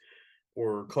cigarettes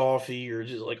or coffee or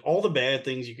just like all the bad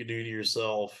things you could do to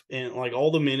yourself. And like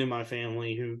all the men in my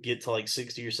family who get to like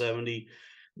 60 or 70,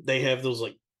 they have those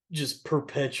like just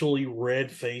perpetually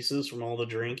red faces from all the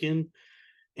drinking,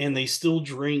 and they still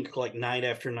drink like night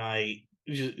after night,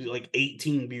 just like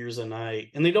 18 beers a night,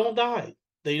 and they don't die.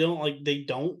 They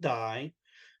don't die.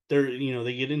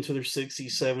 They get into their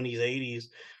 60s, 70s, 80s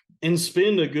and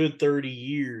spend a good 30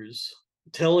 years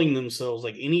telling themselves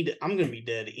like I'm going to be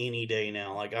dead any day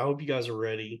now. Like I hope you guys are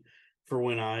ready for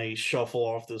when I shuffle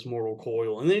off this mortal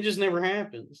coil. And it just never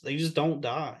happens. They just don't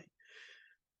die.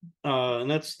 And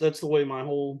that's the way my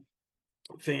whole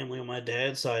family on my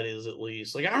dad's side is, at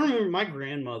least. Like I remember my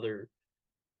grandmother,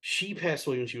 she passed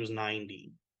away when she was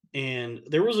 90. And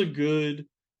there was a good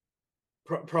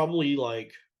probably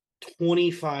like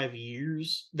 25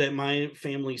 years that my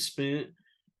family spent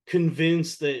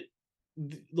convinced that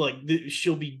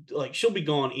she'll be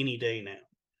gone any day now.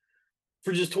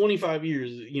 For just 25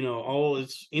 years,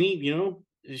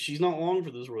 she's not long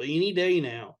for this world. Any day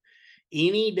now.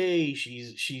 Any day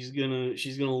she's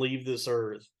gonna leave this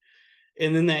earth.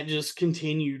 And then that just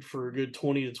continued for a good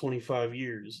 20 to 25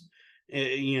 years.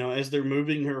 As they're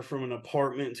moving her from an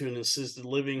apartment to an assisted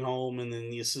living home, and then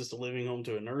the assisted living home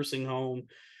to a nursing home,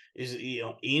 is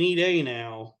any day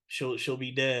now she'll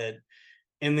be dead.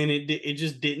 And then it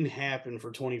just didn't happen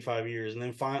for 25 years, and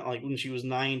then finally, like when she was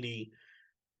 90,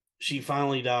 she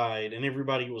finally died, and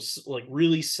everybody was like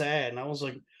really sad. And I was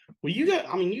like, well, you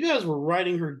guys were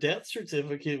writing her death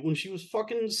certificate when she was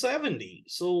fucking 70.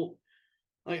 So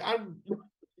like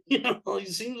it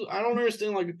seems, I don't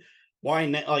understand like why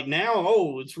like now,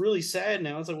 oh, it's really sad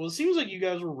now. It's like, well, it seems like you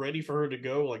guys were ready for her to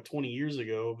go like 20 years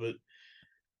ago. But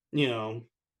you know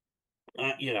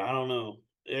yeah, I don't know.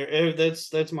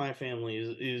 That's my family,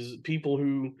 is people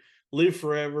who live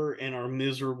forever and are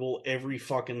miserable every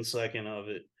fucking second of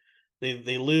it.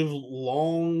 They live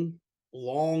long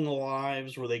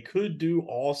lives where they could do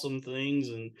awesome things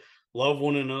and love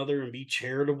one another and be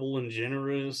charitable and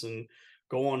generous and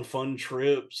go on fun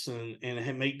trips and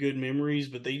make good memories,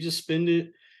 but they just spend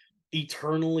it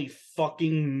eternally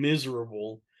fucking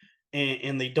miserable,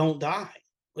 and they don't die.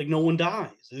 Like no one dies.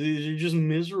 They're just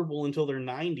miserable until they're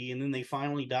 90, and then they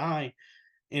finally die.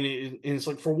 And it's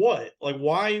like, for what? Like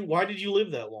why did you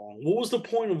live that long? What was the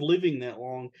point of living that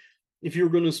long if you're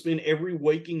going to spend every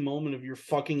waking moment of your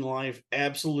fucking life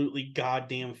absolutely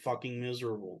goddamn fucking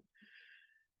miserable?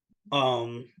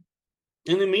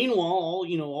 And then meanwhile,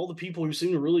 all the people who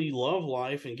seem to really love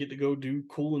life and get to go do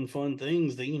cool and fun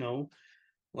things, they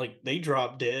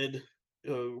drop dead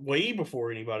way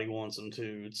before anybody wants them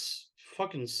to. It's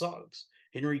fucking sucks.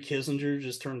 Henry Kissinger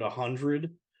just turned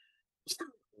 100.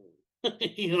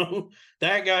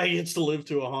 That guy gets to live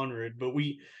to 100, but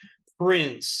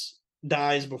Prince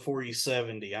dies before he's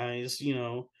 70. It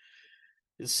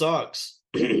sucks.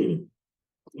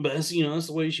 But that's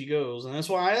the way she goes, and that's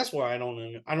why I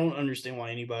don't understand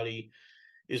why anybody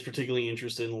is particularly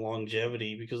interested in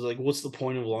longevity, because like what's the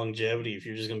point of longevity if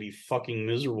you're just gonna be fucking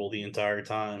miserable the entire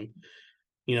time?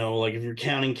 Like if you're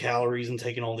counting calories and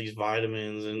taking all these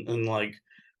vitamins and like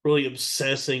really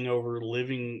obsessing over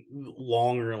living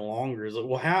longer and longer. It's like,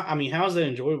 well, how is that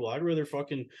enjoyable? I'd rather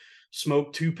fucking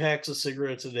smoke 2 packs of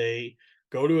cigarettes a day,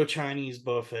 go to a Chinese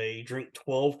buffet, drink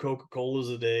 12 Coca-Colas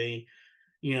a day,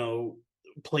 you know,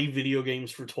 play video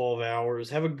games for 12 hours,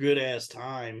 have a good ass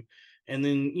time, and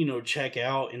then, check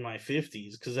out in my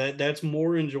 50s, because that's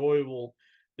more enjoyable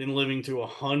than living to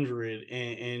 100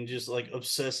 and just like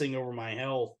obsessing over my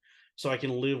health so I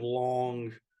can live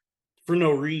long for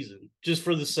no reason, just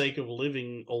for the sake of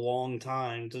living a long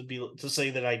time to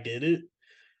say that I did it.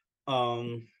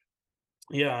 Um,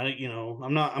 yeah,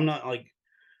 I'm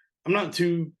not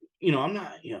too, I'm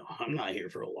not here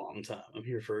for a long time. I'm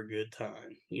here for a good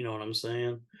time. You know what I'm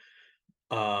saying?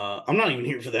 I'm not even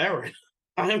here for that right now.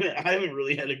 I haven't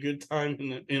really had a good time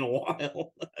in a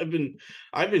while. I've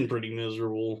been pretty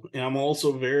miserable, and I'm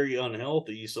also very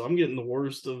unhealthy, so I'm getting the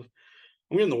worst of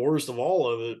all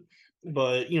of it.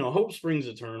 But hope springs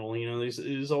eternal. It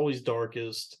is always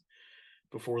darkest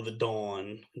before the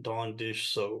dawn. Dawn dish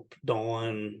soap.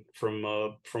 Dawn from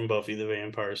Buffy the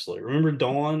Vampire Slayer. Remember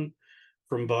Dawn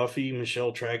from Buffy?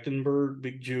 Michelle Trachtenberg,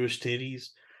 big Jewish titties.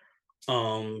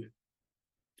 Um,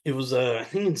 it was I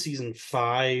think in season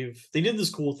 5 they did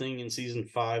this cool thing in season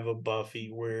 5 of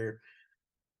Buffy where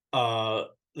uh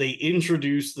they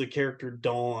introduced the character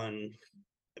Dawn,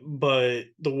 but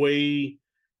the way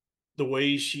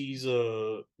she's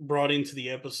brought into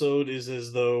the episode is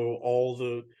as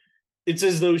though it's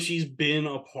as though she's been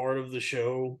a part of the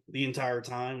show the entire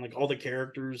time. Like all the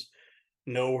characters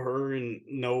know her and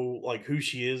know like who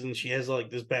she is, and she has like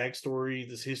this backstory,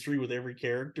 this history with every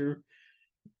character.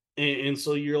 And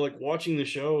so you're like watching the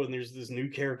show and there's this new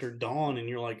character Dawn, and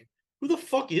you're like, who the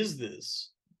fuck is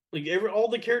this? Like all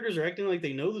the characters are acting like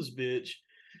they know this bitch,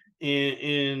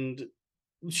 and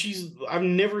I've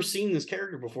never seen this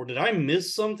character before. Did I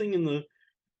miss something in the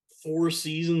 4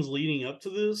 seasons leading up to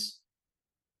this?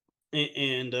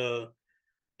 And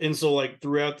so like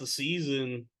throughout the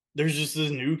season, there's just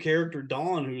this new character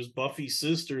Dawn, who's Buffy's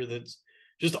sister, that's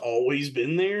just always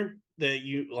been there, that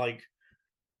you like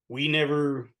we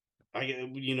never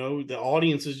the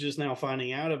audience is just now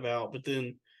finding out about. But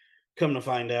then come to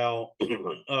find out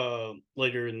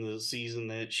later in the season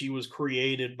that she was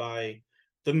created by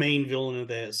the main villain of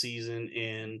that season,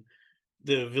 and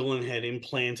the villain had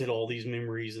implanted all these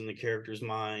memories in the characters'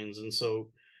 minds. And so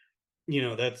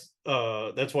that's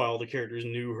why all the characters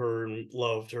knew her and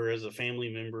loved her as a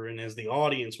family member, and as the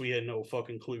audience we had no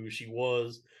fucking clue who she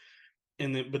was.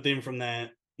 But then from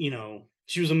that,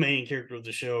 she was a main character of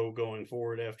the show going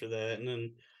forward after that. And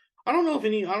then I don't know if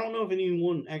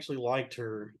anyone actually liked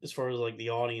her as far as like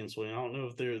the audience went. I don't know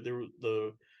if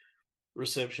the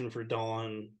reception for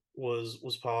Dawn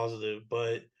was positive,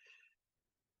 but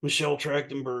Michelle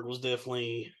Trachtenberg was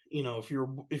definitely, if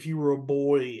you were a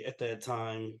boy at that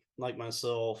time, like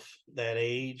myself, that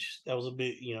age, that was a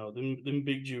big, them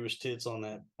big Jewish tits on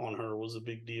her was a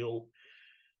big deal.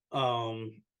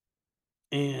 Um,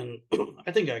 and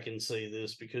I think I can say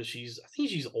this because I think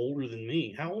she's older than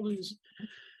me. Let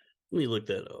me look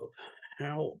that up.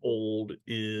 How old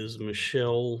is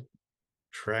Michelle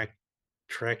Trachtenberg?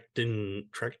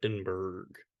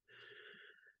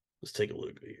 Let's take a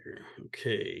look here.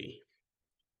 Okay.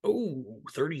 Oh,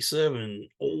 37.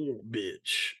 Old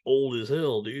bitch. Old as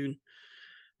hell, dude.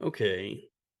 Okay.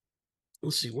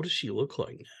 Let's see. What does she look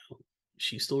like now?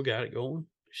 She still got it going?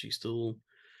 She still.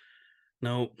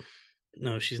 No.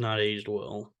 No, she's not aged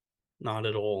well. Not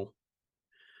at all.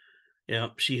 Yeah,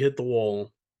 she hit the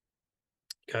wall.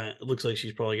 It looks like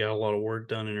she's probably got a lot of work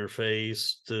done in her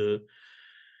face, to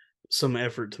some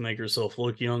effort to make herself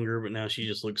look younger, but now she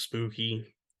just looks spooky.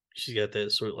 She's got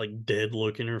that sort of like dead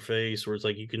look in her face where it's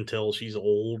like you can tell she's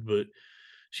old, but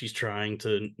she's trying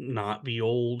to not be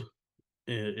old.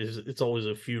 It's always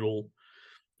a futile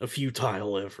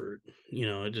effort.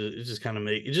 It just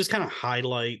kind of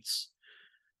highlights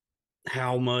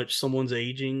how much someone's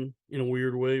aging in a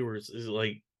weird way, where it's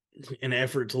like an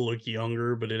effort to look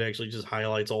younger, but it actually just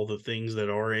highlights all the things that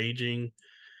are aging,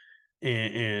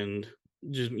 and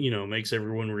just makes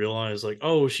everyone realize like,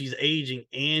 oh, she's aging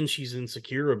and she's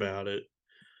insecure about it.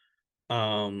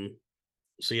 So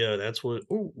yeah, that's what.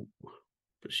 Oh,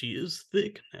 but she is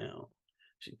thick now.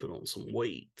 She put on some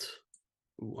weight.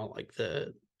 Ooh, I like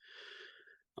that.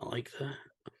 I like that.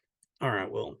 All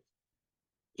right, well,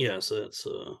 yeah, so that's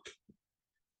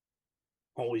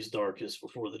always darkest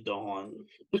before the dawn.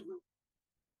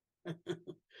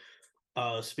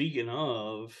 Speaking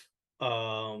of,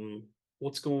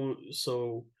 what's going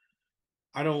so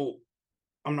I don't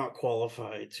I'm not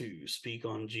qualified to speak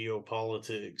on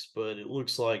geopolitics, but it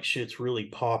looks like shit's really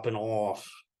popping off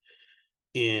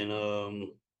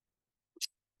in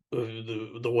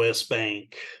the West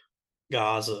Bank,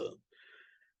 Gaza.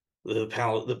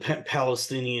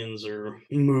 Palestinians are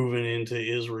moving into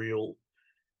Israel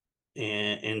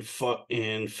and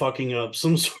fucking up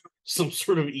some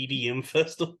sort of EDM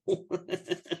festival.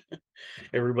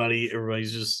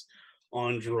 Everybody's just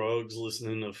on drugs,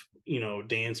 listening to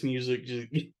dance music, just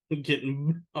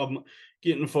getting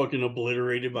fucking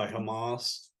obliterated by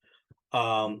Hamas.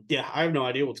 Yeah, I have no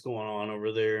idea what's going on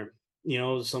over there.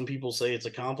 Some people say it's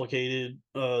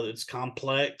it's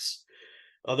complex.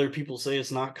 Other people say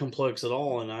it's not complex at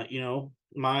all, and I'm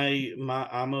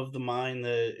of the mind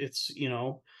that it's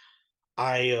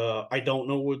I don't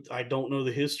know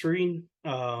the history.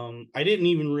 I didn't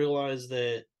even realize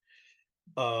that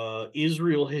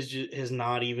Israel has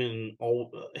not even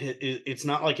old. It's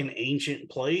not like an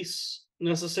ancient place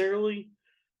necessarily.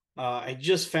 I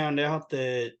just found out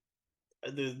that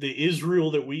the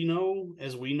Israel that we know,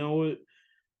 as we know it,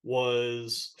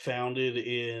 was founded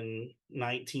in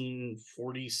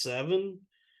 1947.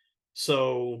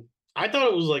 So I thought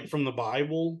it was like from the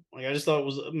Bible. Like I just thought it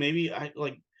was maybe I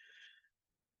like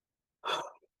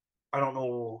I don't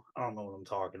know. I don't know what I'm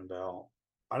talking about.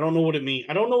 I don't know what it means.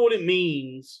 I don't know what it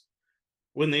means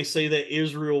when they say that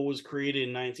Israel was created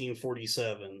in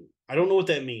 1947. I don't know what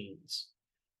that means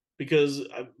because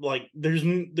like there's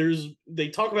they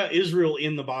talk about Israel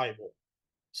in the Bible,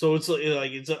 so it's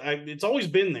always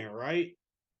been there, right?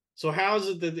 So how is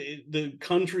it that the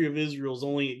country of Israel has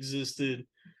only existed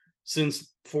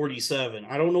since 47?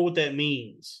 I don't know what that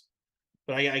means.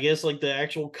 But I guess like the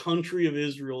actual country of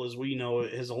Israel as we know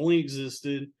it has only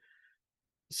existed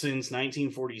since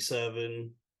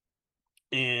 1947,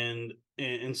 and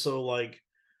so like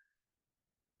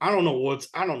I don't know what's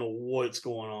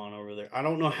going on over there. I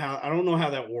don't know how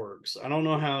that works. I don't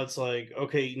know how it's like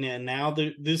okay now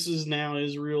this is now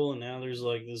Israel and now there's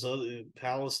like this other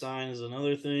Palestine is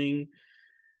another thing,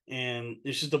 and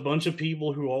it's just a bunch of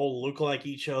people who all look like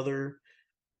each other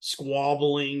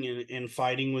squabbling and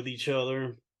fighting with each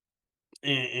other,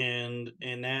 and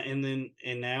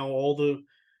now all the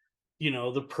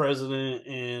the president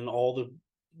and all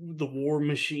the war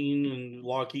machine and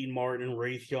Lockheed Martin and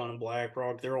Raytheon and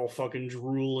BlackRock, they're all fucking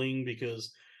drooling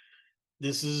because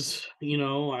this is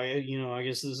I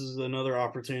guess this is another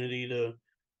opportunity to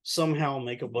somehow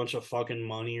make a bunch of fucking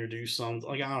money or do something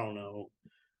like I don't know.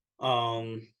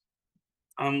 um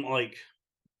I'm like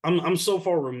I'm so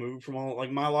far removed from all,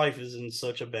 like my life is in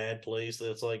such a bad place that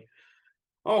it's like,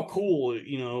 oh cool,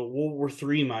 World War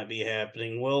III might be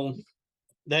happening. Well,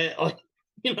 that like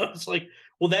it's like,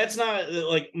 well, that's not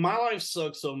like my life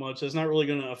sucks so much that's not really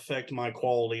going to affect my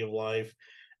quality of life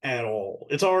at all.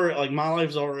 It's already like my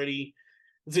life's already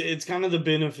it's kind of the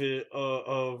benefit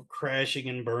of crashing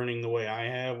and burning the way I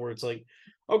have, where it's like,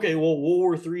 okay, well, World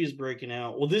War III is breaking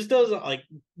out. Well, this doesn't like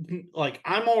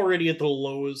I'm already at the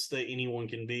lowest that anyone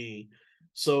can be,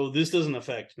 so this doesn't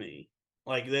affect me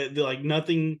like that. Like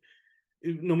nothing,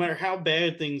 no matter how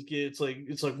bad things get, it's like,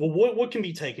 well, what can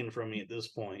be taken from me at this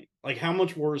point? Like, how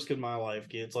much worse could my life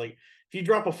get? It's like if you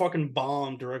drop a fucking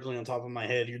bomb directly on top of my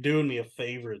head, you're doing me a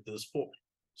favor at this point.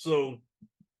 So,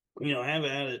 have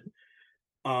at it.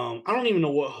 I don't even know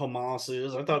what Hamas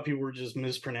is. I thought people were just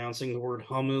mispronouncing the word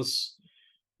hummus,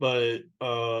 but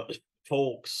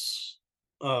folks,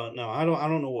 no, I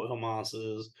don't know what Hamas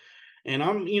is. And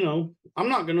I'm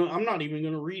not even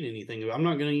gonna read anything. I'm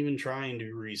not gonna even try and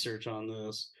do research on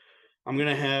this. I'm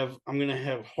gonna have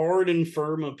hard and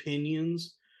firm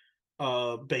opinions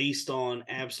based on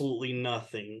absolutely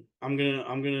nothing. I'm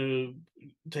gonna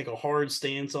take a hard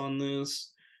stance on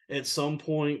this at some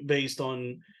point based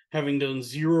on having done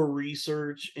zero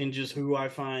research and just who I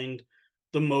find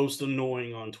the most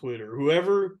annoying on Twitter.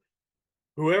 Whoever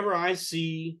I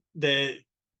see that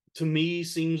to me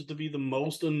seems to be the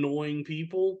most annoying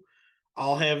people,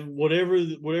 I'll have whatever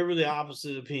the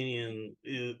opposite opinion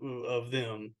is of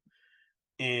them.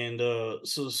 And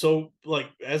so like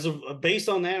as of based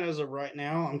on that, as of right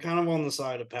now, I'm kind of on the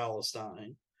side of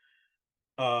Palestine.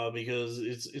 Because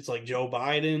it's like Joe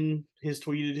Biden has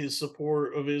tweeted his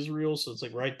support of Israel, so it's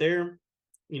like right there.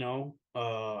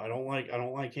 I don't like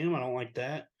him. I don't like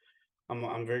that.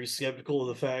 I'm very skeptical of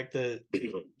the fact that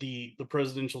the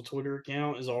presidential Twitter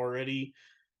account is already,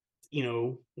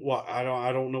 what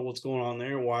I don't know what's going on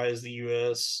there. Why is the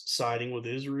U.S. siding with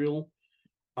Israel?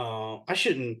 I'm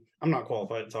not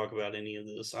qualified to talk about any of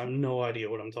this. I have no idea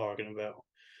what I'm talking about.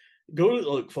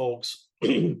 Look, folks.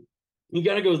 You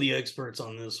got to go to the experts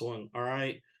on this one. All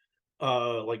right,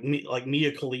 like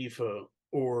Mia Khalifa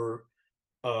or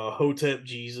Hotep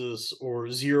Jesus or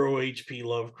Zero HP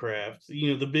Lovecraft.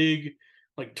 The big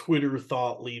like Twitter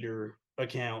thought leader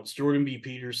accounts. Jordan B.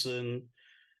 Peterson.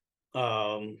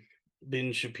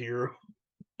 Ben Shapiro.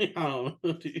 I don't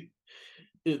know, dude.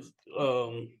 It's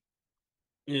the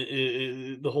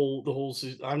whole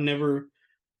I've never,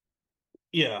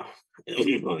 yeah.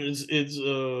 It's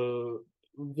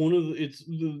one of the, it's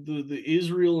the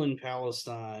Israel and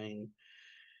Palestine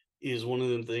is one of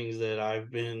the things that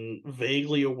I've been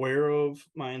vaguely aware of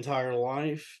my entire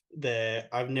life that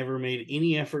I've never made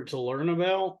any effort to learn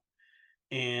about.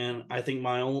 And I think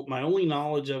my only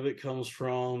knowledge of it comes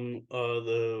from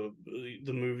the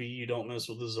movie You Don't Mess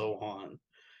with the Zohan.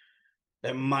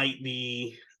 That might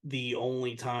be the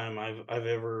only time I've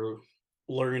ever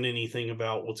learned anything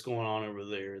about what's going on over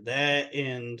there. That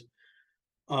and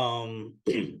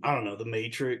I don't know, the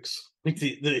Matrix. Like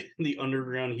the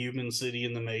underground human city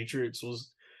in the Matrix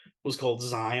was called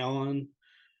Zion.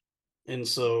 And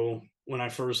so when I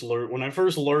first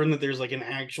learned that there's like an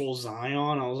actual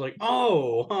Zion, I was like,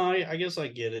 oh, I guess I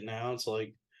get it now. It's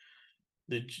like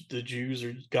the Jews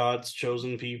are God's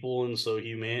chosen people, and so I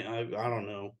don't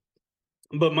know.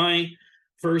 But my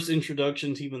first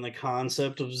introduction to even the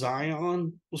concept of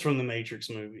Zion was from the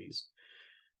Matrix movies.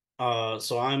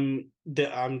 So I'm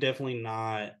definitely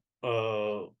not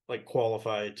like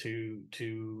qualified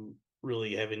to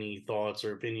really have any thoughts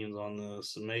or opinions on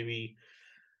this. And maybe,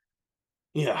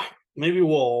 yeah, maybe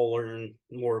we'll all learn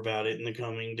more about it in the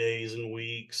coming days and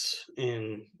weeks.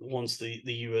 And once the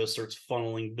US starts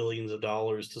funneling billions of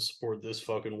dollars to support this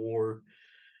fucking war,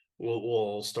 we'll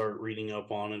all start reading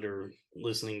up on it or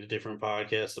listening to different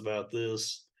podcasts about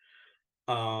this.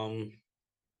 Um,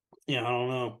 yeah, I don't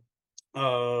know.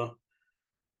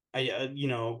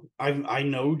 I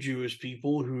know Jewish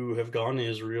people who have gone to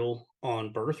Israel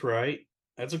on birthright.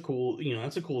 That's a cool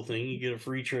thing. You get a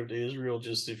free trip to Israel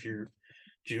just if you're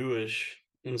Jewish,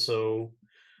 and so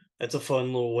that's a fun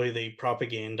little way they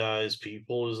propagandize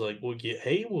people. Is like,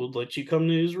 we'll let you come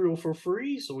to Israel for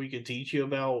free, so we could teach you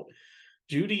about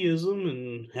Judaism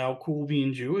and how cool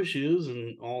being Jewish is,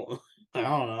 and all. I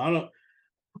don't know.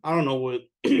 I don't know what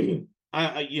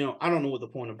I don't know what the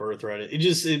point of birthright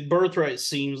is. Birthright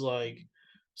seems like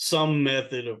some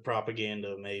method of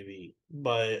propaganda, maybe,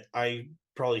 but I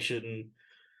probably shouldn't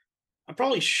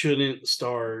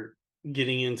start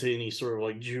getting into any sort of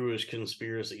like Jewish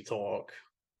conspiracy talk.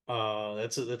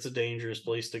 That's a dangerous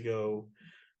place to go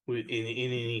in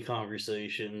any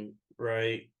conversation,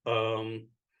 right?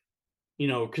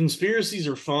 Conspiracies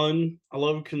are fun. I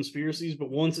love conspiracies, but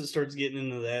once it starts getting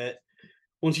into that,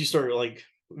 once you start like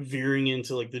veering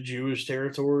into like the Jewish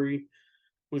territory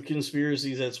with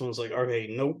conspiracies, that's when it's like,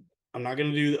 okay, nope, I'm not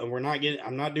gonna do that.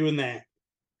 I'm not doing that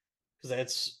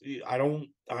because I don't,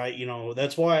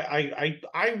 that's why I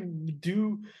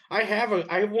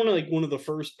have one of the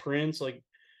first prints, like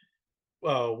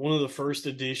one of the first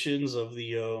editions of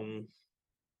the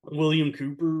William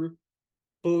Cooper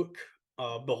book,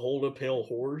 Behold a Pale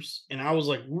Horse, and I was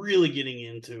like really getting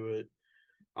into it.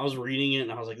 I was reading it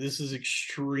and I was like, this is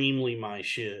extremely my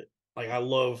shit. Like, I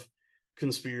love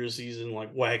conspiracies and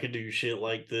like wackadoo shit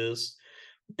like this.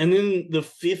 And then the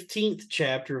 15th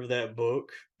chapter of that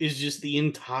book is just the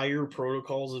entire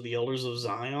protocols of the elders of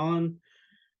Zion.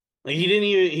 Like, he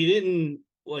didn't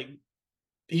like,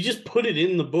 he just put it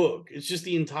in the book. It's just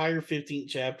the entire 15th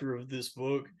chapter of this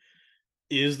book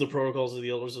is the protocols of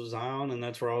the elders of Zion. And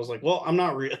that's where I was like, well, I'm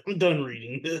done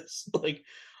reading this. Like,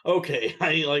 okay,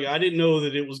 I didn't know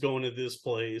that it was going to this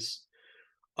place.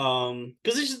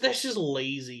 Because that's just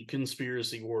lazy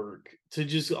conspiracy work to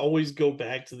just always go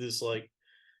back to this, like,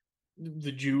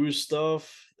 the Jewish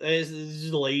stuff. It's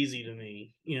just lazy to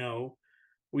me.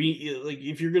 We like,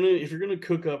 if you're gonna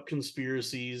cook up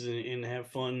conspiracies and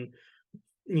have fun,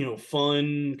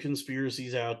 fun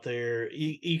conspiracies out there,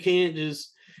 you can't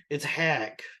just, it's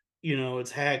hack.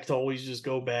 It's hack to always just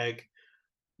go back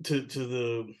to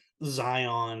the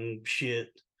Zion shit.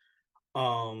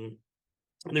 Um,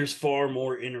 there's far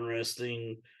more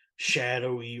interesting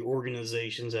shadowy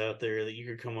organizations out there that you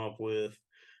could come up with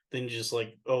than just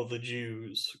like, oh, the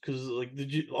Jews, because like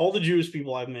all the Jewish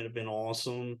people I've met have been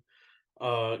awesome,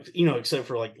 except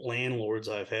for like landlords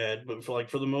I've had, but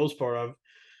for the most part I've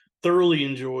thoroughly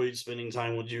enjoyed spending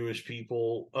time with Jewish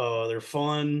people. They're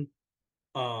fun.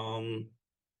 um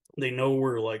they know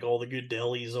where like all the good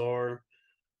delis are.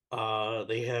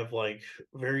 They have like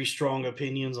very strong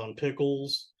opinions on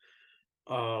pickles,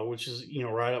 which is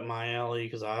right up my alley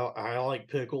because I like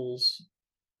pickles.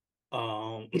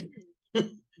 Um,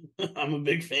 I'm a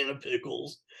big fan of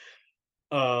pickles.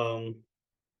 Um,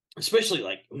 Especially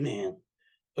like, man,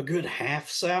 a good half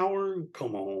sour.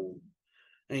 Come on,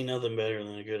 ain't nothing better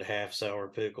than a good half sour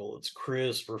pickle. It's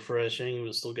crisp, refreshing,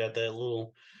 but still got that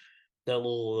little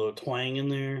twang in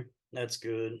there. That's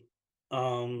good.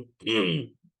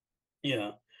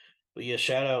 Yeah. But yeah,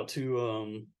 shout out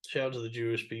to the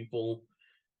Jewish people.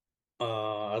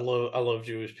 I love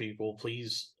Jewish people.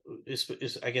 Please,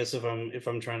 it's I guess if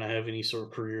I'm trying to have any sort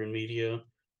of career in media,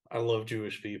 I love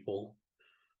Jewish people.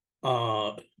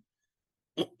 Uh,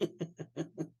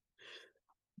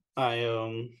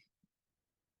 I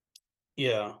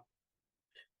yeah.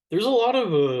 There's a lot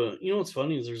of what's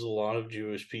funny is there's a lot of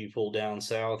Jewish people down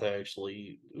south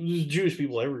actually. There's Jewish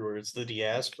people everywhere. It's the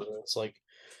diaspora. It's like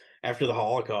after the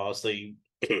Holocaust, they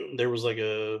there was like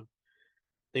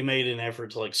they made an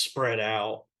effort to like spread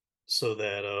out so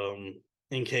that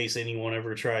in case anyone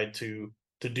ever tried to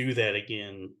do that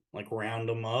again, like round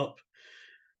them up,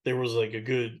 there was like a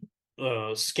good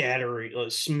scattering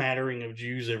smattering of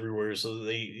Jews everywhere so that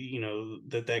they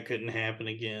that couldn't happen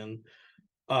again.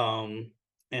 um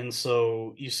and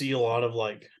so you see a lot of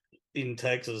like in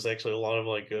Texas actually a lot of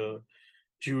like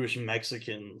Jewish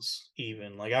Mexicans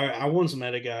even. Like I once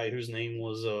met a guy whose name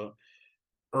was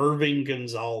Irving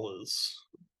Gonzalez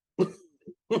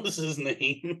was his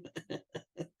name.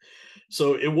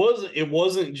 So it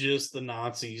wasn't just the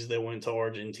Nazis that went to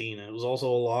Argentina. It was also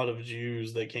a lot of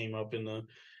Jews that came up in the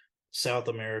South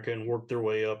America and worked their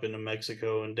way up into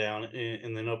Mexico and down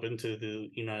and then up into the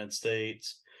United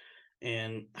States.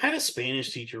 And I had a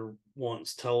Spanish teacher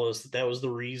once tell us that that was the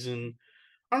reason.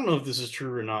 I don't know if this is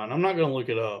true or not. I'm not going to look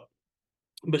it up,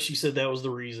 but she said that was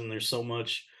the reason there's so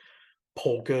much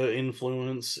polka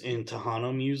influence in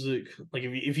Tejano music. Like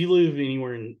if you live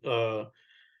anywhere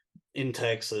in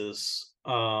Texas,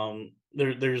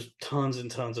 there's tons and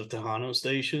tons of Tejano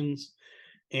stations.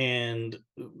 And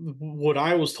what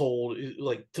I was told,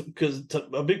 like, because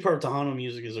a big part of Tejano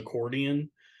music is accordion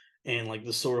and like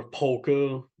the sort of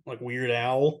polka, like Weird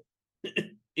Al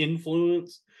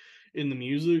influence in the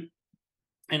music.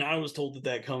 And I was told that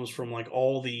that comes from like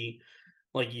all the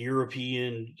like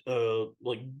European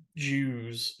like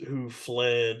Jews who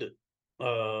fled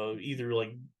either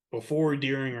like before,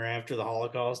 during, or after the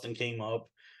Holocaust and came up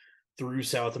through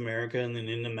South America and then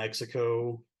into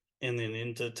Mexico and then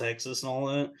into Texas and all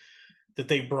that, that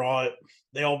they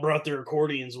all brought their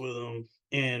accordions with them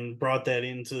and brought that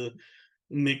into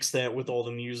mix that with all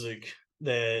the music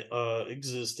that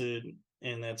existed,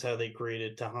 and that's how they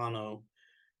created Tejano,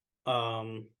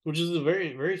 which is a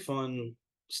very very fun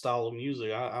style of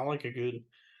music. I like a good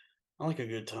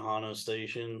Tejano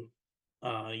station.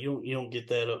 You don't get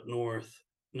that up north.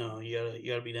 No, you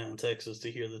gotta be down in Texas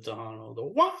to hear the Tejano. The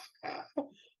why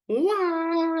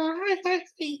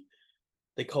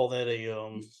they call that a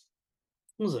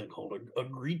what is that called? A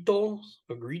grito?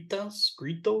 A gritas?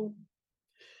 Grito?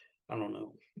 I don't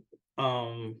know.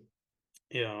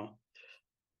 Yeah.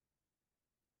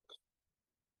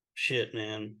 Shit,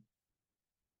 man.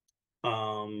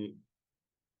 Um,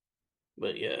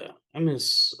 but yeah, I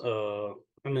miss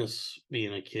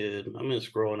being a kid. I miss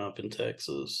growing up in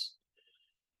Texas.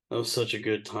 That was such a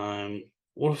good time.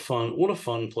 What a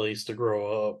fun place to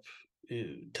grow up.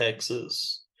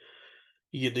 Texas.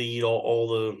 You get to eat all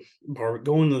the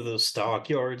going to the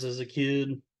stockyards as a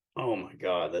kid. Oh my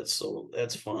god, that's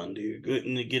fun, dude.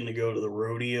 Getting to go to the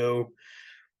rodeo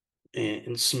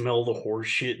and smell the horse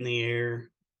shit in the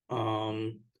air.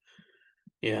 Um,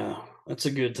 yeah, that's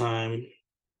a good time.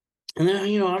 And then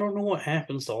I don't know what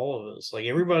happens to all of us. Like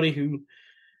everybody who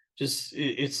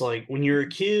it's like when you're a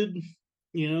kid,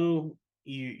 you know,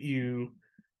 you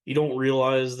don't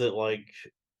realize that like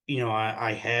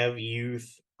I have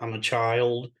youth. I'm a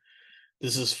child.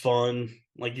 This is fun.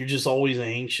 Like you're just always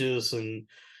anxious and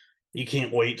you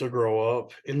can't wait to grow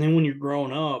up. And then when you're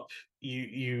growing up,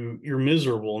 you're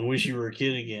miserable and wish you were a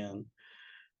kid again.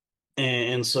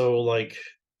 And so like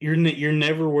you're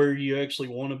never where you actually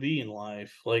want to be in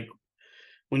life. Like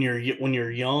when you're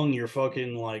young, you're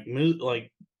fucking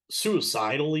like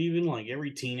suicidal even. Like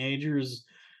every teenager is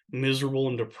miserable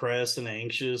and depressed and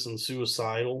anxious and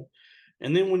suicidal.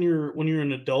 And then when you're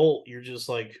an adult, you're just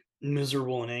like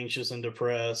miserable and anxious and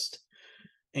depressed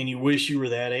and you wish you were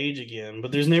that age again.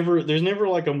 But there's never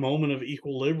like a moment of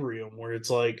equilibrium where it's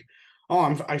like,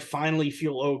 oh, I finally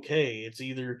feel okay. It's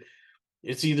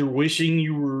either wishing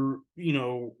you were,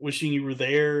 wishing you were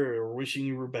there or wishing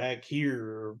you were back here.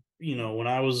 Or, when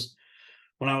I was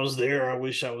there, I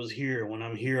wish I was here. When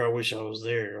I'm here, I wish I was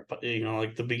there.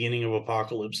 Like the beginning of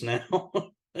Apocalypse Now.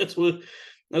 that's what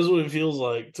that's what it feels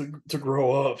like to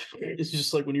grow up. It's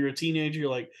just like when you're a teenager, you're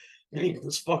like, hey,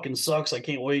 this fucking sucks. I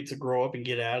can't wait to grow up and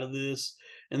get out of this.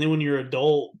 And then when you're an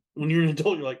adult,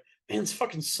 you're like, man, this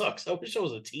fucking sucks. I wish I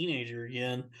was a teenager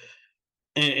again.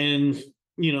 And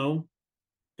you know,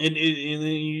 and then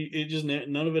it just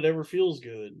none of it ever feels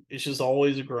good. It's just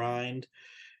always a grind.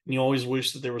 And you always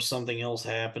wish that there was something else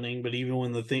happening. But even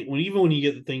when even when you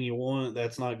get the thing you want,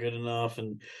 that's not good enough,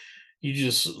 and you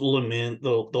just lament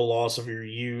the loss of your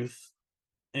youth,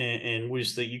 and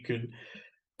wish that you could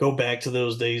go back to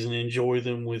those days and enjoy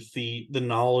them with the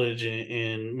knowledge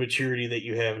and maturity that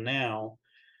you have now,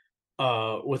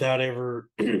 without ever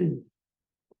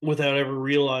without ever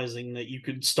realizing that you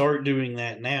could start doing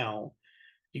that now.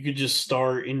 You could just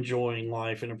start enjoying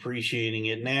life and appreciating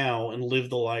it now and live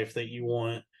the life that you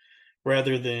want,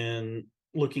 rather than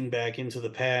looking back into the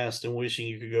past and wishing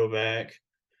you could go back.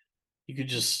 You could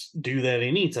just do that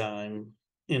anytime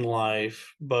in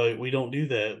life, but we don't do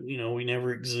that. We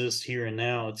never exist here and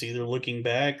now. It's either looking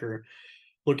back or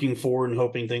looking forward and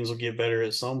hoping things will get better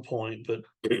at some point. But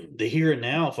the here and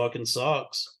now fucking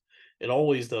sucks. It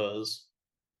always does.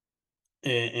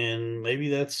 And maybe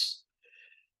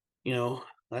you know,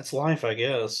 that's life, I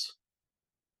guess.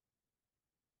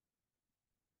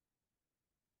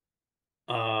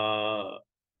 Uh,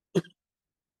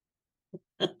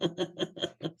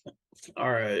 all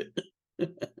right.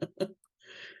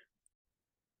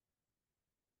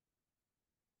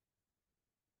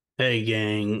 Hey,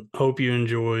 gang. Hope you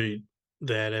enjoyed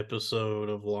that episode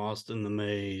of Lost in the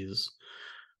Maze.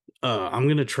 I'm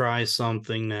going to try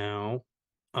something now.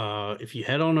 If you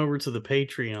head on over to the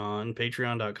Patreon,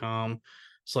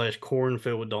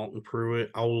 patreon.com/cornfed with Dalton Pruitt,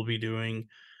 I will be doing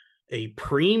a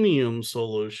premium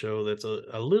solo show that's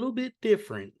a little bit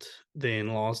different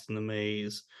than Lost in the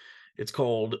Maze. It's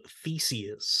called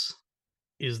Theseus,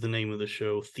 is the name of the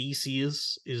show.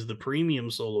 Theseus is the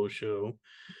premium solo show.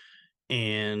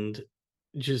 And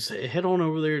just head on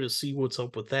over there to see what's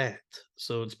up with that.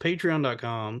 So it's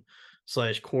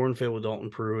patreon.com/cornfed with Dalton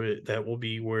Pruitt. That will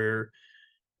be where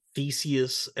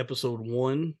Theseus episode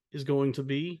 1 is going to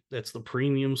be. That's the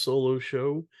premium solo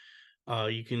show.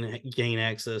 You can gain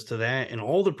access to that and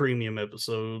all the premium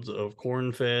episodes of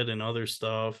Cornfed and other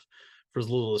stuff for as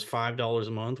little as $5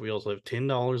 a month. We also have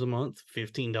 $10 a month,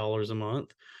 $15 a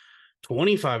month.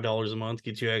 $25 a month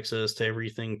gets you access to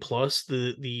everything plus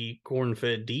the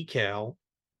corn-fed decal,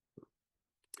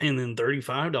 and then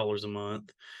 $35 a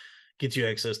month gets you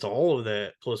access to all of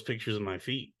that plus pictures of my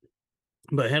feet.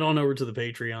 But head on over to the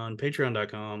Patreon,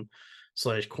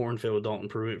 patreon.com/cornfed with Dalton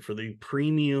Pruitt for the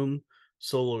premium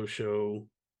solo show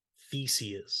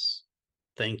Theseus.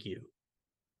 Thank you.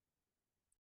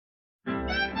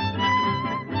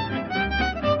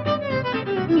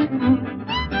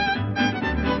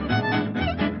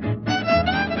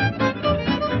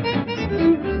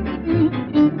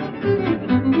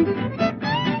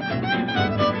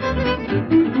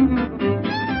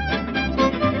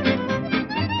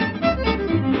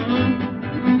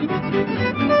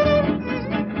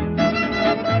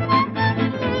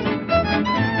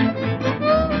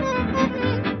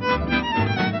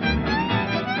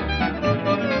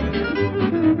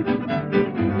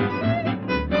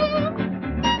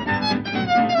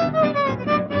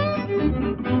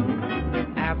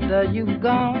 After you've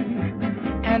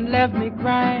gone and left me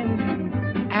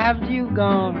crying, after you've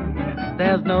gone,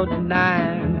 there's no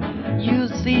denying. You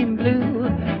seem blue,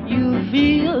 you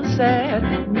feel sad,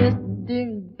 Mr.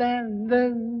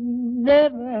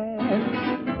 Never.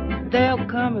 There'll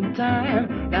come a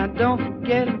time, now don't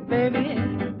forget it, baby.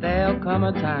 There'll come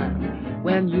a time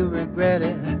when you regret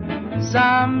it.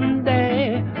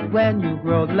 Someday, when you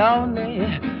grow lonely,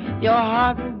 your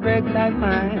heart will break like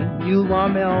mine. You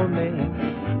want me only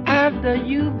after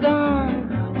you've gone.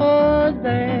 Oh,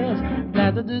 there's